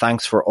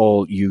 Thanks for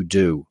all you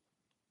do.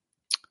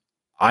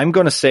 I'm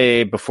going to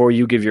say, before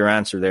you give your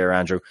answer there,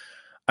 Andrew,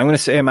 I'm going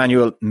to say,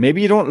 Emmanuel,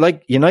 maybe you don't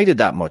like United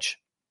that much.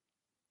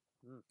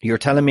 You're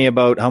telling me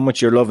about how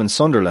much you're loving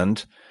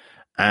Sunderland,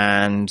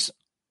 and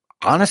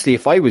honestly,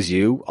 if I was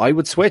you, I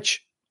would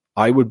switch.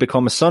 I would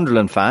become a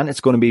Sunderland fan.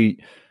 It's going to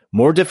be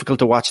more difficult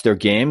to watch their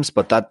games,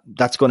 but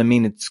that's going to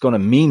mean it's going to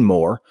mean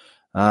more.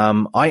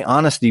 I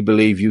honestly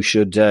believe you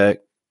should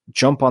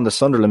jump on the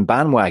Sunderland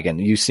bandwagon.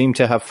 You seem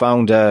to have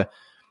found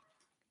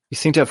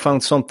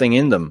something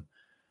in them,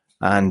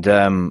 and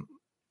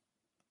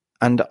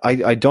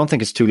I don't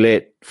think it's too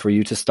late for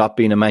you to stop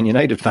being a Man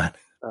United fan.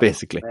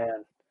 Basically,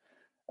 man.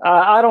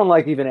 I don't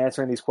like even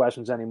answering these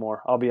questions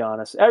anymore. I'll be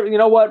honest. You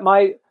know what?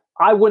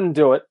 I wouldn't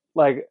do it.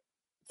 Like,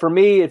 for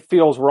me, it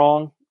feels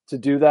wrong to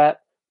do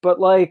that. But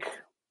like,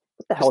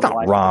 what the hell? It's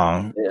not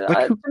wrong.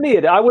 For me,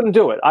 I wouldn't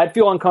do it. I'd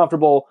feel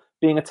uncomfortable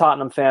being a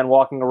Tottenham fan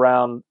walking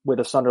around with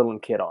a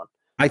Sunderland kit on.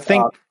 I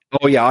think.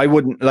 I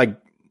wouldn't like.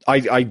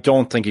 I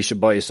don't think he should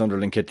buy a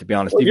Sunderland kit, to be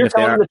honest. Well, you're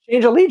telling him to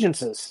change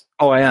allegiances.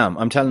 Oh, I am.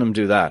 I'm telling him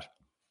to do that.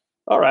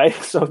 All right,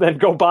 so then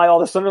go buy all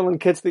the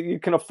Sunderland kits that you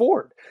can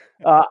afford.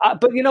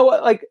 But you know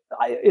what? Like,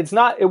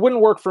 it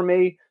wouldn't work for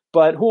me.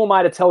 But who am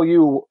I to tell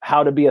you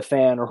how to be a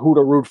fan or who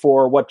to root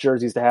for or what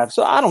jerseys to have?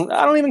 So I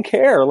don't even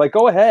care. Like,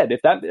 go ahead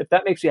if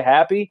that makes you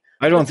happy.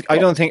 I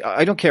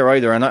don't care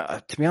either. And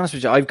to be honest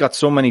with you, I've got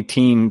so many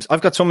teams.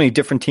 I've got so many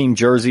different team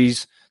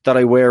jerseys that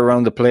I wear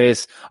around the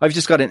place. I've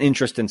just got an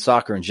interest in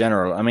soccer in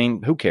general. I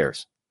mean, who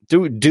cares?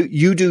 Do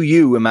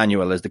you,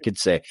 Emmanuel, as the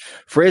kids say.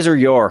 Fraser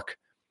York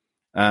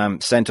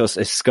sent us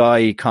a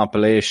Sky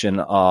compilation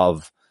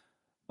of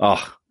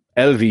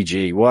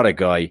LVG. What a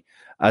guy.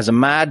 As a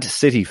Mad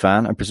City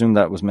fan, I presume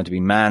that was meant to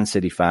be Man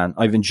City fan,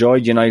 I've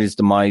enjoyed United's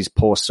demise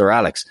post Sir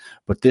Alex,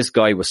 but this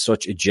guy was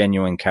such a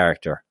genuine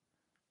character.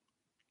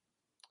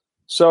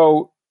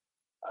 So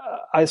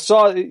I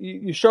saw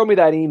you showed me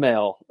that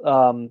email,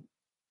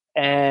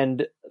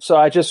 and so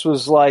I just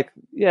was like,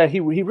 yeah, he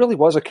really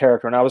was a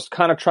character, and I was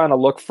kind of trying to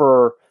look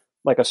for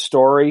like a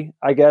story,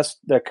 I guess,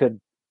 that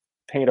could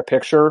paint a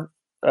picture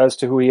as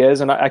to who he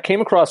is, and I came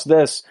across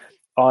this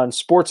on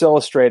Sports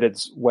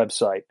Illustrated's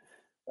website.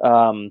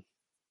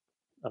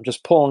 I'm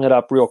just pulling it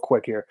up real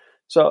quick here.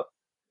 So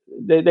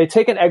they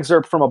take an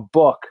excerpt from a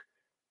book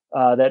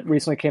that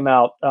recently came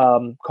out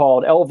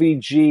called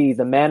LVG,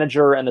 The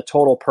Manager and the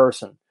Total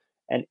Person.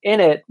 And in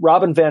it,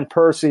 Robin Van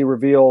Persie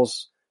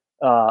reveals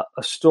a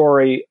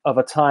story of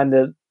a time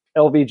that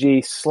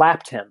LVG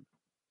slapped him.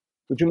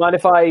 Would you mind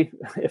if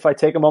I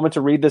take a moment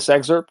to read this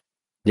excerpt?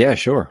 Yeah,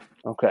 sure.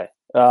 Okay.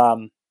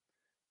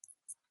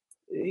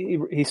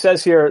 He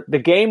says here, the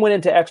game went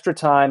into extra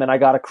time and I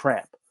got a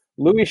cramp.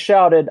 Louis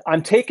shouted,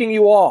 I'm taking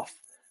you off.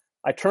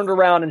 I turned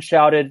around and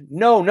shouted,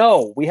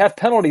 no, we have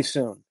penalties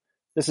soon.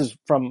 This is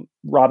from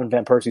Robin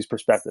Van Persie's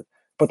perspective.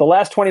 But the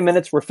last 20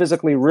 minutes were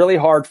physically really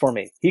hard for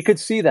me. He could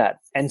see that,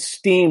 and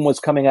steam was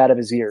coming out of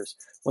his ears.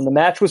 When the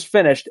match was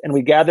finished and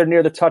we gathered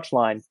near the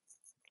touchline,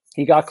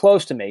 he got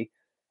close to me,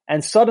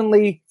 and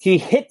suddenly he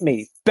hit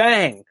me,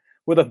 bang!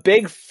 With a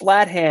big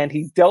flat hand,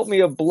 he dealt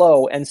me a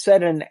blow and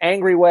said in an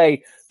angry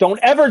way, don't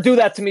ever do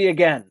that to me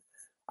again.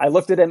 I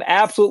looked at him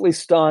absolutely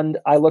stunned.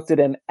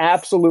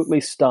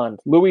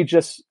 Louis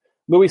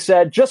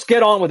said, just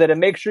get on with it and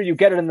make sure you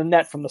get it in the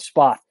net from the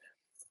spot.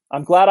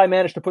 I'm glad I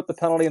managed to put the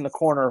penalty in the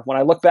corner. When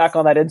I look back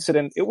on that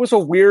incident, it was a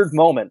weird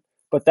moment,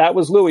 but that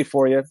was Louis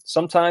for you.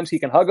 Sometimes he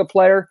can hug a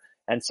player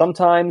and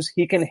sometimes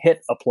he can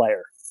hit a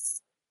player.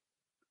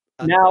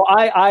 Now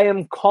I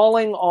am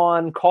calling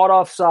on Caught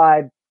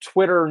Offside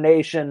Twitter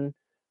Nation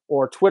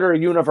or Twitter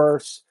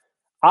Universe.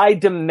 I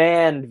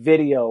demand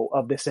video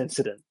of this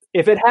incident.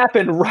 If it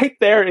happened right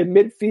there in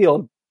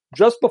midfield,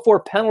 just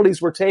before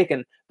penalties were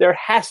taken, there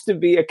has to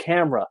be a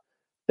camera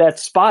that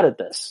spotted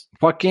this.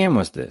 What game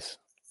was this?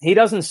 He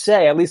doesn't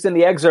say, at least in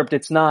the excerpt,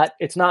 it's not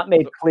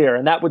made clear,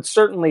 and that would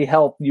certainly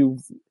help you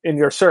in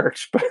your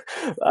search.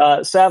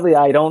 But sadly,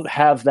 I don't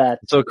have that.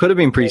 So it could have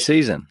been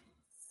preseason.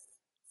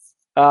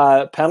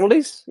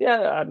 Penalties?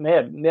 Yeah,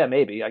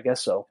 maybe. I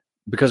guess so.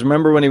 Because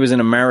remember when he was in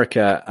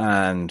America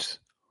and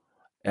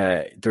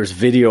there's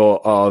video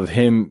of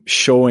him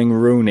showing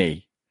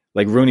Rooney,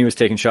 like Rooney was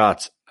taking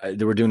shots.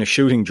 They were doing a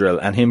shooting drill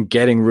and him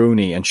getting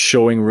Rooney and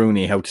showing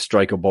Rooney how to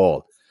strike a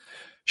ball.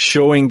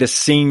 Showing the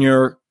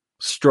senior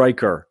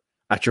striker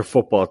at your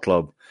football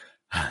club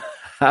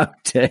how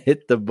to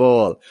hit the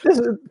ball.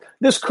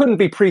 This couldn't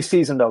be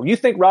preseason, though. You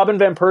think Robin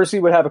Van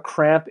Persie would have a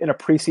cramp in a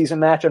preseason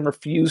match and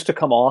refuse to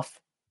come off?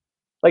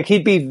 Like,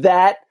 he'd be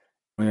that...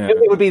 Yeah.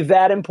 It would be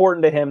that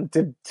important to him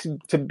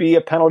to be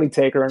a penalty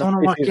taker. I don't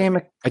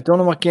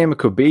know what game it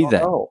could be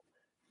then. Know.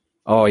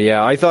 Oh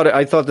yeah, I thought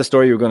the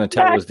story you were going to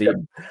tell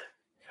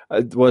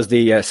was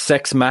the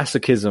sex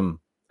masochism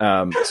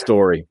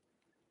story,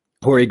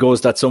 where he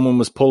goes that someone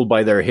was pulled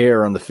by their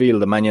hair on the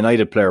field, a Man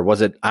United player.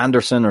 Was it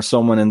Anderson or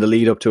someone in the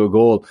lead up to a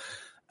goal?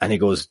 And he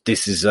goes,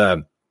 "This is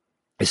a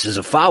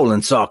foul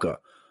in soccer.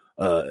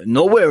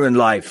 Nowhere in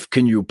life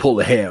can you pull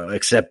the hair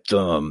except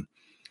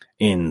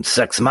in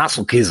sex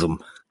masochism."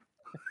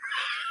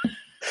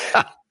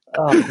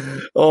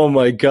 Oh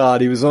my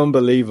God, he was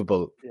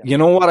unbelievable. Yeah. You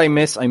know what I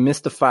miss? I miss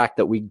the fact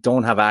that we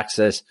don't have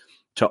access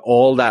to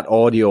all that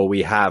audio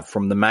we have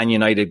from the Man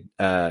United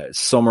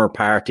summer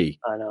party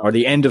or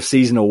the end of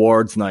season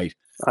awards night.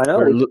 I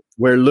know.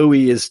 Where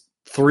Louis is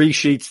three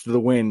sheets to the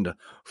wind,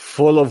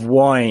 full of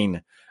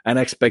wine and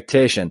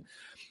expectation.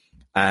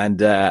 And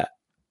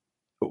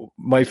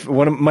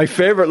one of my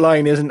favorite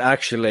line isn't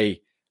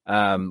actually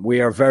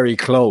 "we are very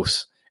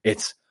close."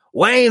 It's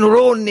 "Wayne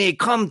Rooney,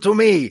 come to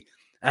me,"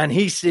 and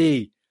he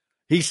say,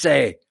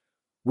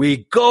 "We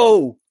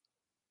go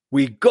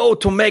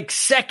to make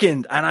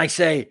second," and I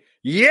say,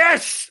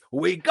 "Yes,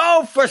 we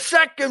go for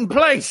second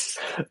place."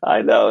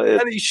 I know.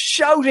 And he's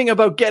shouting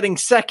about getting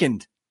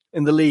second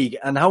in the league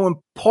and how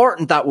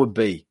important that would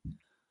be.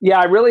 Yeah,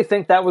 I really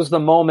think that was the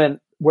moment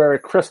where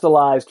it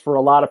crystallized for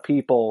a lot of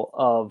people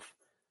of,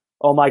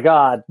 oh my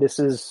God, this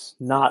is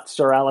not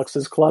Sir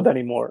Alex's club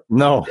anymore.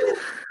 No.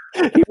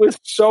 He was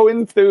so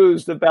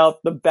enthused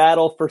about the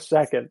battle for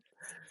second.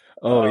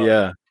 Oh,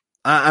 yeah.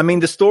 I mean,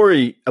 the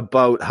story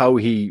about how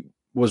he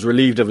was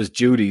relieved of his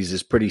duties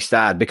is pretty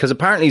sad because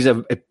apparently he's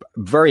a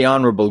very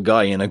honorable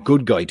guy and a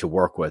good guy to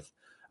work with,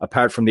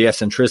 apart from the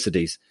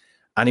eccentricities.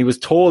 And he was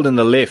told in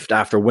the lift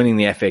after winning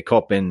the FA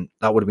Cup in,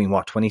 that would have been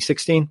what,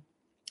 2016?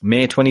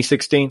 May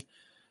 2016?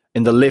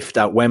 In the lift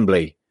at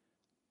Wembley,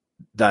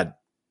 that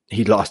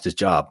he'd lost his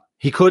job.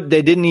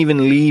 They didn't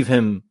even leave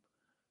him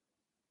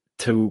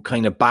to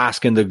kind of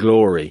bask in the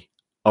glory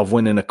of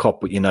winning a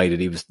cup with United.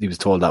 He was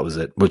told that was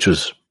it, which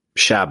was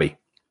shabby.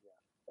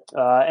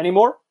 Any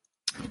more?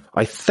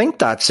 I think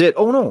that's it.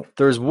 Oh no,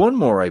 there's one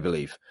more, I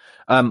believe.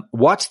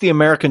 Watched the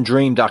American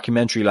Dream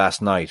documentary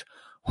last night.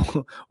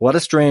 What a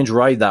strange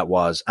ride that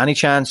was. Any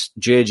chance,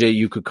 JJ,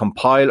 you could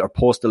compile or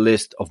post a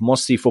list of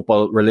must-see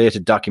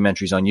football-related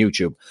documentaries on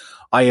YouTube?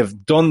 I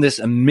have done this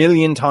a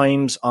million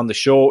times on the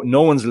show.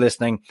 No one's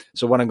listening.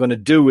 So what I'm going to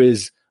do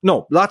is,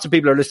 no, lots of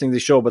people are listening to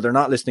the show, but they're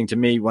not listening to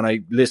me when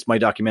I list my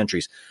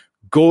documentaries.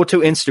 Go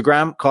to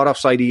Instagram,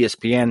 Offside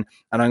ESPN,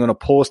 and I'm going to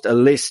post a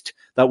list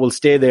that will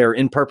stay there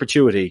in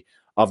perpetuity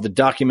of the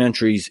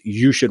documentaries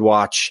you should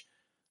watch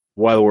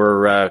while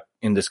we're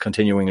in this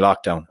continuing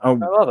lockdown. I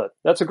love it.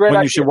 That's a great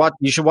idea.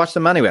 You should watch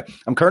them anyway.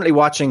 I'm currently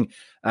watching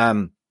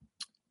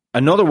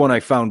another one I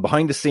found,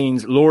 behind the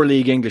scenes, lower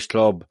league English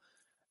club.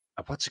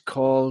 What's it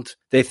called?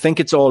 They think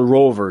it's all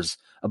Rovers,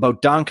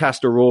 about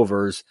Doncaster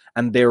Rovers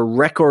and their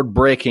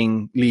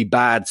record-breakingly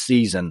bad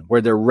season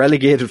where they're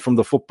relegated from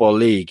the Football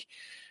League.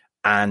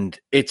 And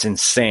it's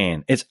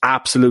insane. It's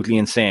absolutely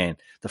insane.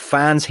 The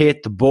fans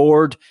hate the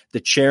board. The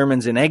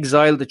chairman's in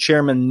exile. The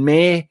chairman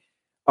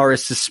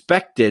is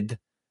suspected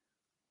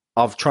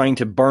of trying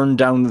to burn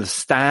down the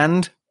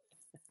stand,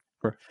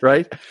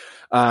 right?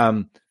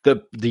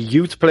 The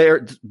youth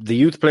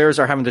players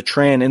are having to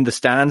train in the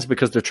stands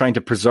because they're trying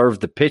to preserve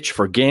the pitch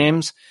for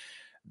games.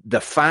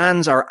 The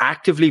fans are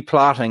actively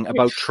plotting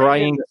about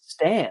trying the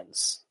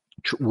stands,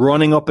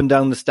 running up and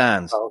down the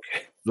stands,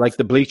 okay, like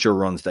the bleacher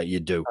runs that you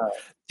do.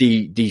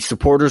 The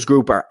supporters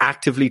group are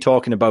actively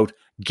talking about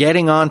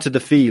getting onto the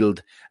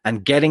field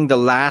and getting the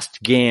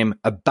last game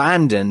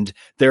abandoned.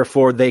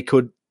 Therefore, they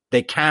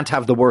can't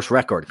have the worst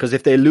record, because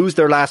if they lose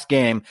their last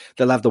game,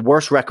 they'll have the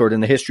worst record in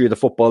the history of the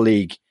Football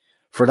League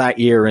for that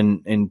year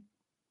in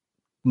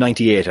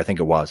 98, I think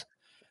it was.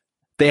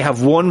 They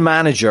have one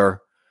manager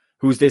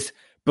who's this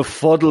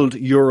befuddled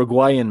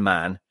Uruguayan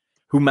man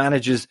who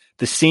manages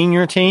the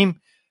senior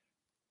team,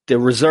 the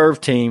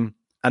reserve team,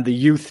 and the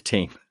youth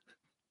team.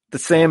 The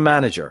same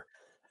manager.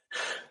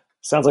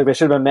 Sounds like they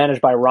should have been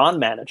managed by Ron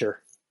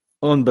Manager.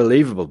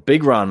 Unbelievable.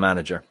 Big Ron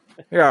Manager.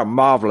 Yeah,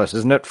 marvelous,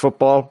 isn't it,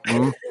 football?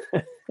 Mm.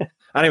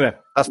 Anyway,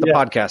 that's the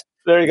podcast.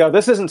 There you go.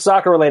 This isn't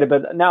soccer related,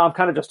 but now I'm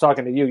kind of just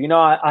talking to you. You know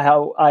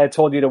how I had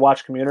told you to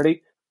watch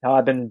Community, how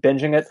I've been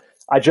binging it?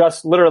 I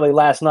just, literally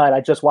last night,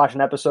 I just watched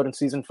an episode in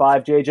season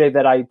 5, JJ,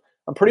 that I'm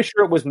pretty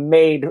sure it was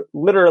made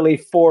literally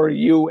for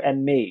you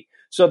and me.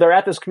 So they're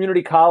at this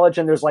community college,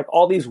 and there's like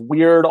all these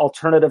weird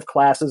alternative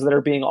classes that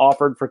are being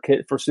offered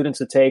for students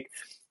to take.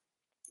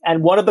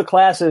 And one of the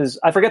classes,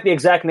 I forget the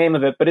exact name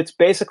of it, but it's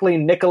basically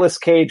Nicolas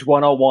Cage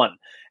 101.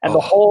 And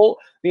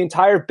the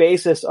entire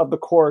basis of the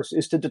course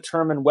is to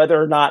determine whether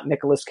or not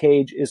Nicolas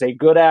Cage is a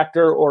good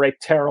actor or a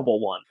terrible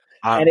one.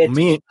 And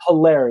it's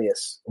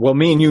hilarious. Well,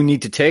 me and you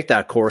need to take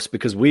that course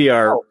because we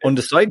are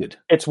undecided.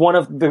 It's one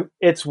of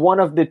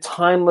the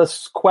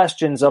timeless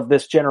questions of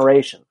this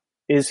generation.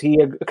 Is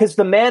he because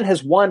the man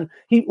has won?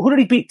 Who did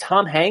he beat?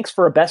 Tom Hanks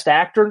for a Best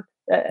Actor?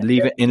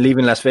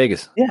 Leaving Las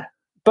Vegas. Yeah,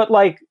 but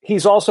like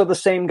he's also the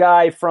same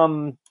guy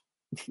from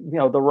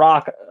The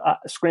Rock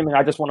screaming,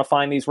 "I just want to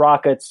find these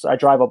rockets. I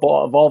drive a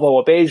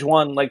Volvo, a beige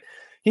one." Like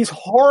he's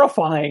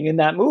horrifying in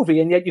that movie,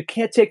 and yet you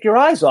can't take your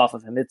eyes off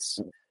of him.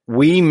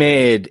 We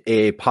made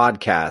a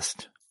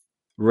podcast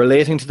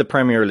relating to the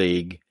Premier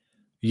League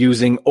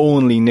using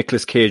only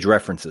Nicolas Cage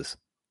references.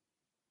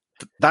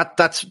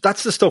 That's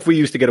the stuff we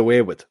used to get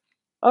away with.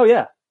 Oh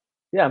yeah.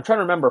 Yeah, I'm trying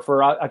to remember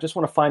I just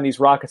want to find these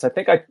rockets. I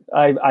think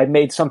I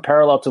made some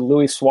parallel to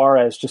Luis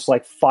Suarez just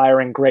like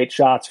firing great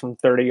shots from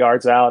 30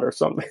 yards out or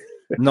something.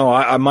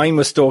 No, mine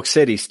was Stoke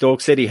City. Stoke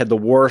City had the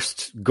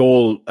worst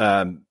goal.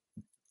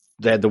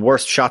 They had the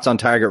worst shots on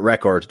target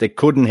record. They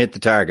couldn't hit the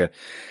target,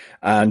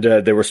 and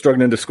they were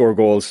struggling to score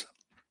goals.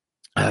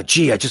 I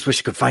just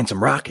wish I could find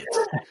some rockets.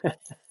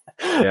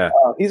 Yeah.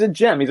 He's a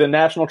gem. He's a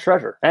national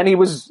treasure. And he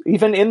was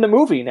even in the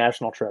movie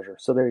National Treasure.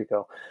 So there you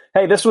go.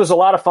 Hey, this was a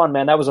lot of fun,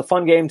 man. That was a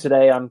fun game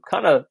today. I'm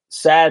kind of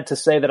sad to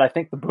say that I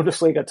think the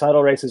Bundesliga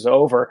title race is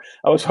over.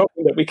 I was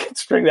hoping that we could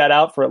string that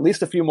out for at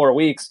least a few more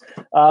weeks.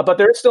 But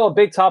there is still a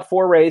big top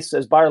 4 race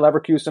as Bayer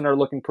Leverkusen are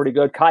looking pretty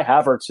good. Kai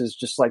Havertz is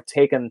just like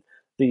taken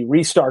the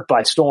restart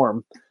by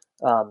storm.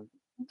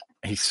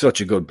 He's such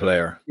a good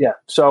player. Yeah.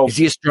 So is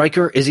he a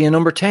striker? Is he a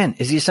number 10?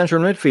 Is he a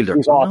central midfielder?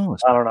 He's awesome.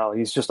 I don't know.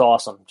 He's just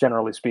awesome,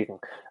 generally speaking.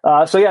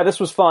 So yeah, this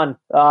was fun.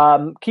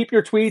 Keep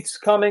your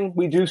tweets coming.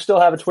 We do still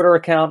have a Twitter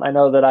account. I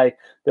know that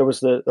there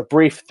was a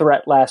brief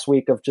threat last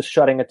week of just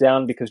shutting it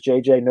down because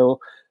JJ knew.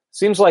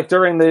 Seems like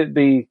during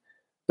the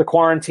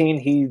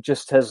quarantine, he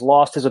just has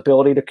lost his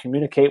ability to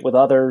communicate with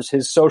others.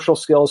 His social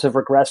skills have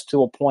regressed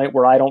to a point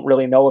where I don't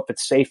really know if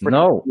it's safe for him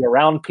to be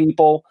around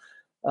people.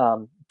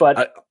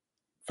 But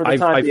for the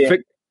time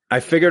being, I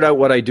figured out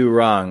what I do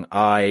wrong.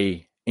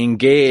 I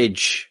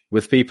engage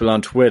with people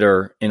on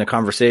Twitter in a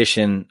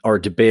conversation or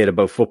debate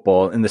about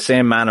football in the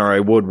same manner I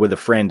would with a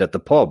friend at the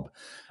pub.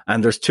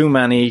 And there's too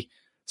many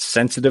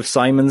sensitive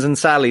Simons and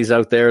Sallys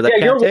out there that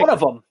can't you're take one of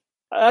them.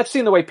 I've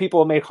seen the way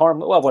people make harm.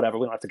 Well, whatever.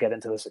 We don't have to get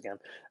into this again.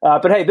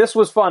 But hey, this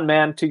was fun,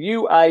 man. To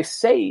you, I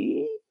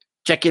say,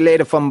 check you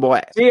later, fun boy.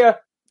 See ya.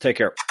 Take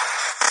care.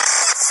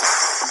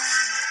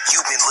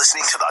 You've been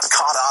listening to the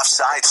Caught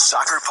Offside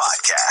Soccer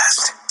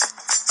Podcast.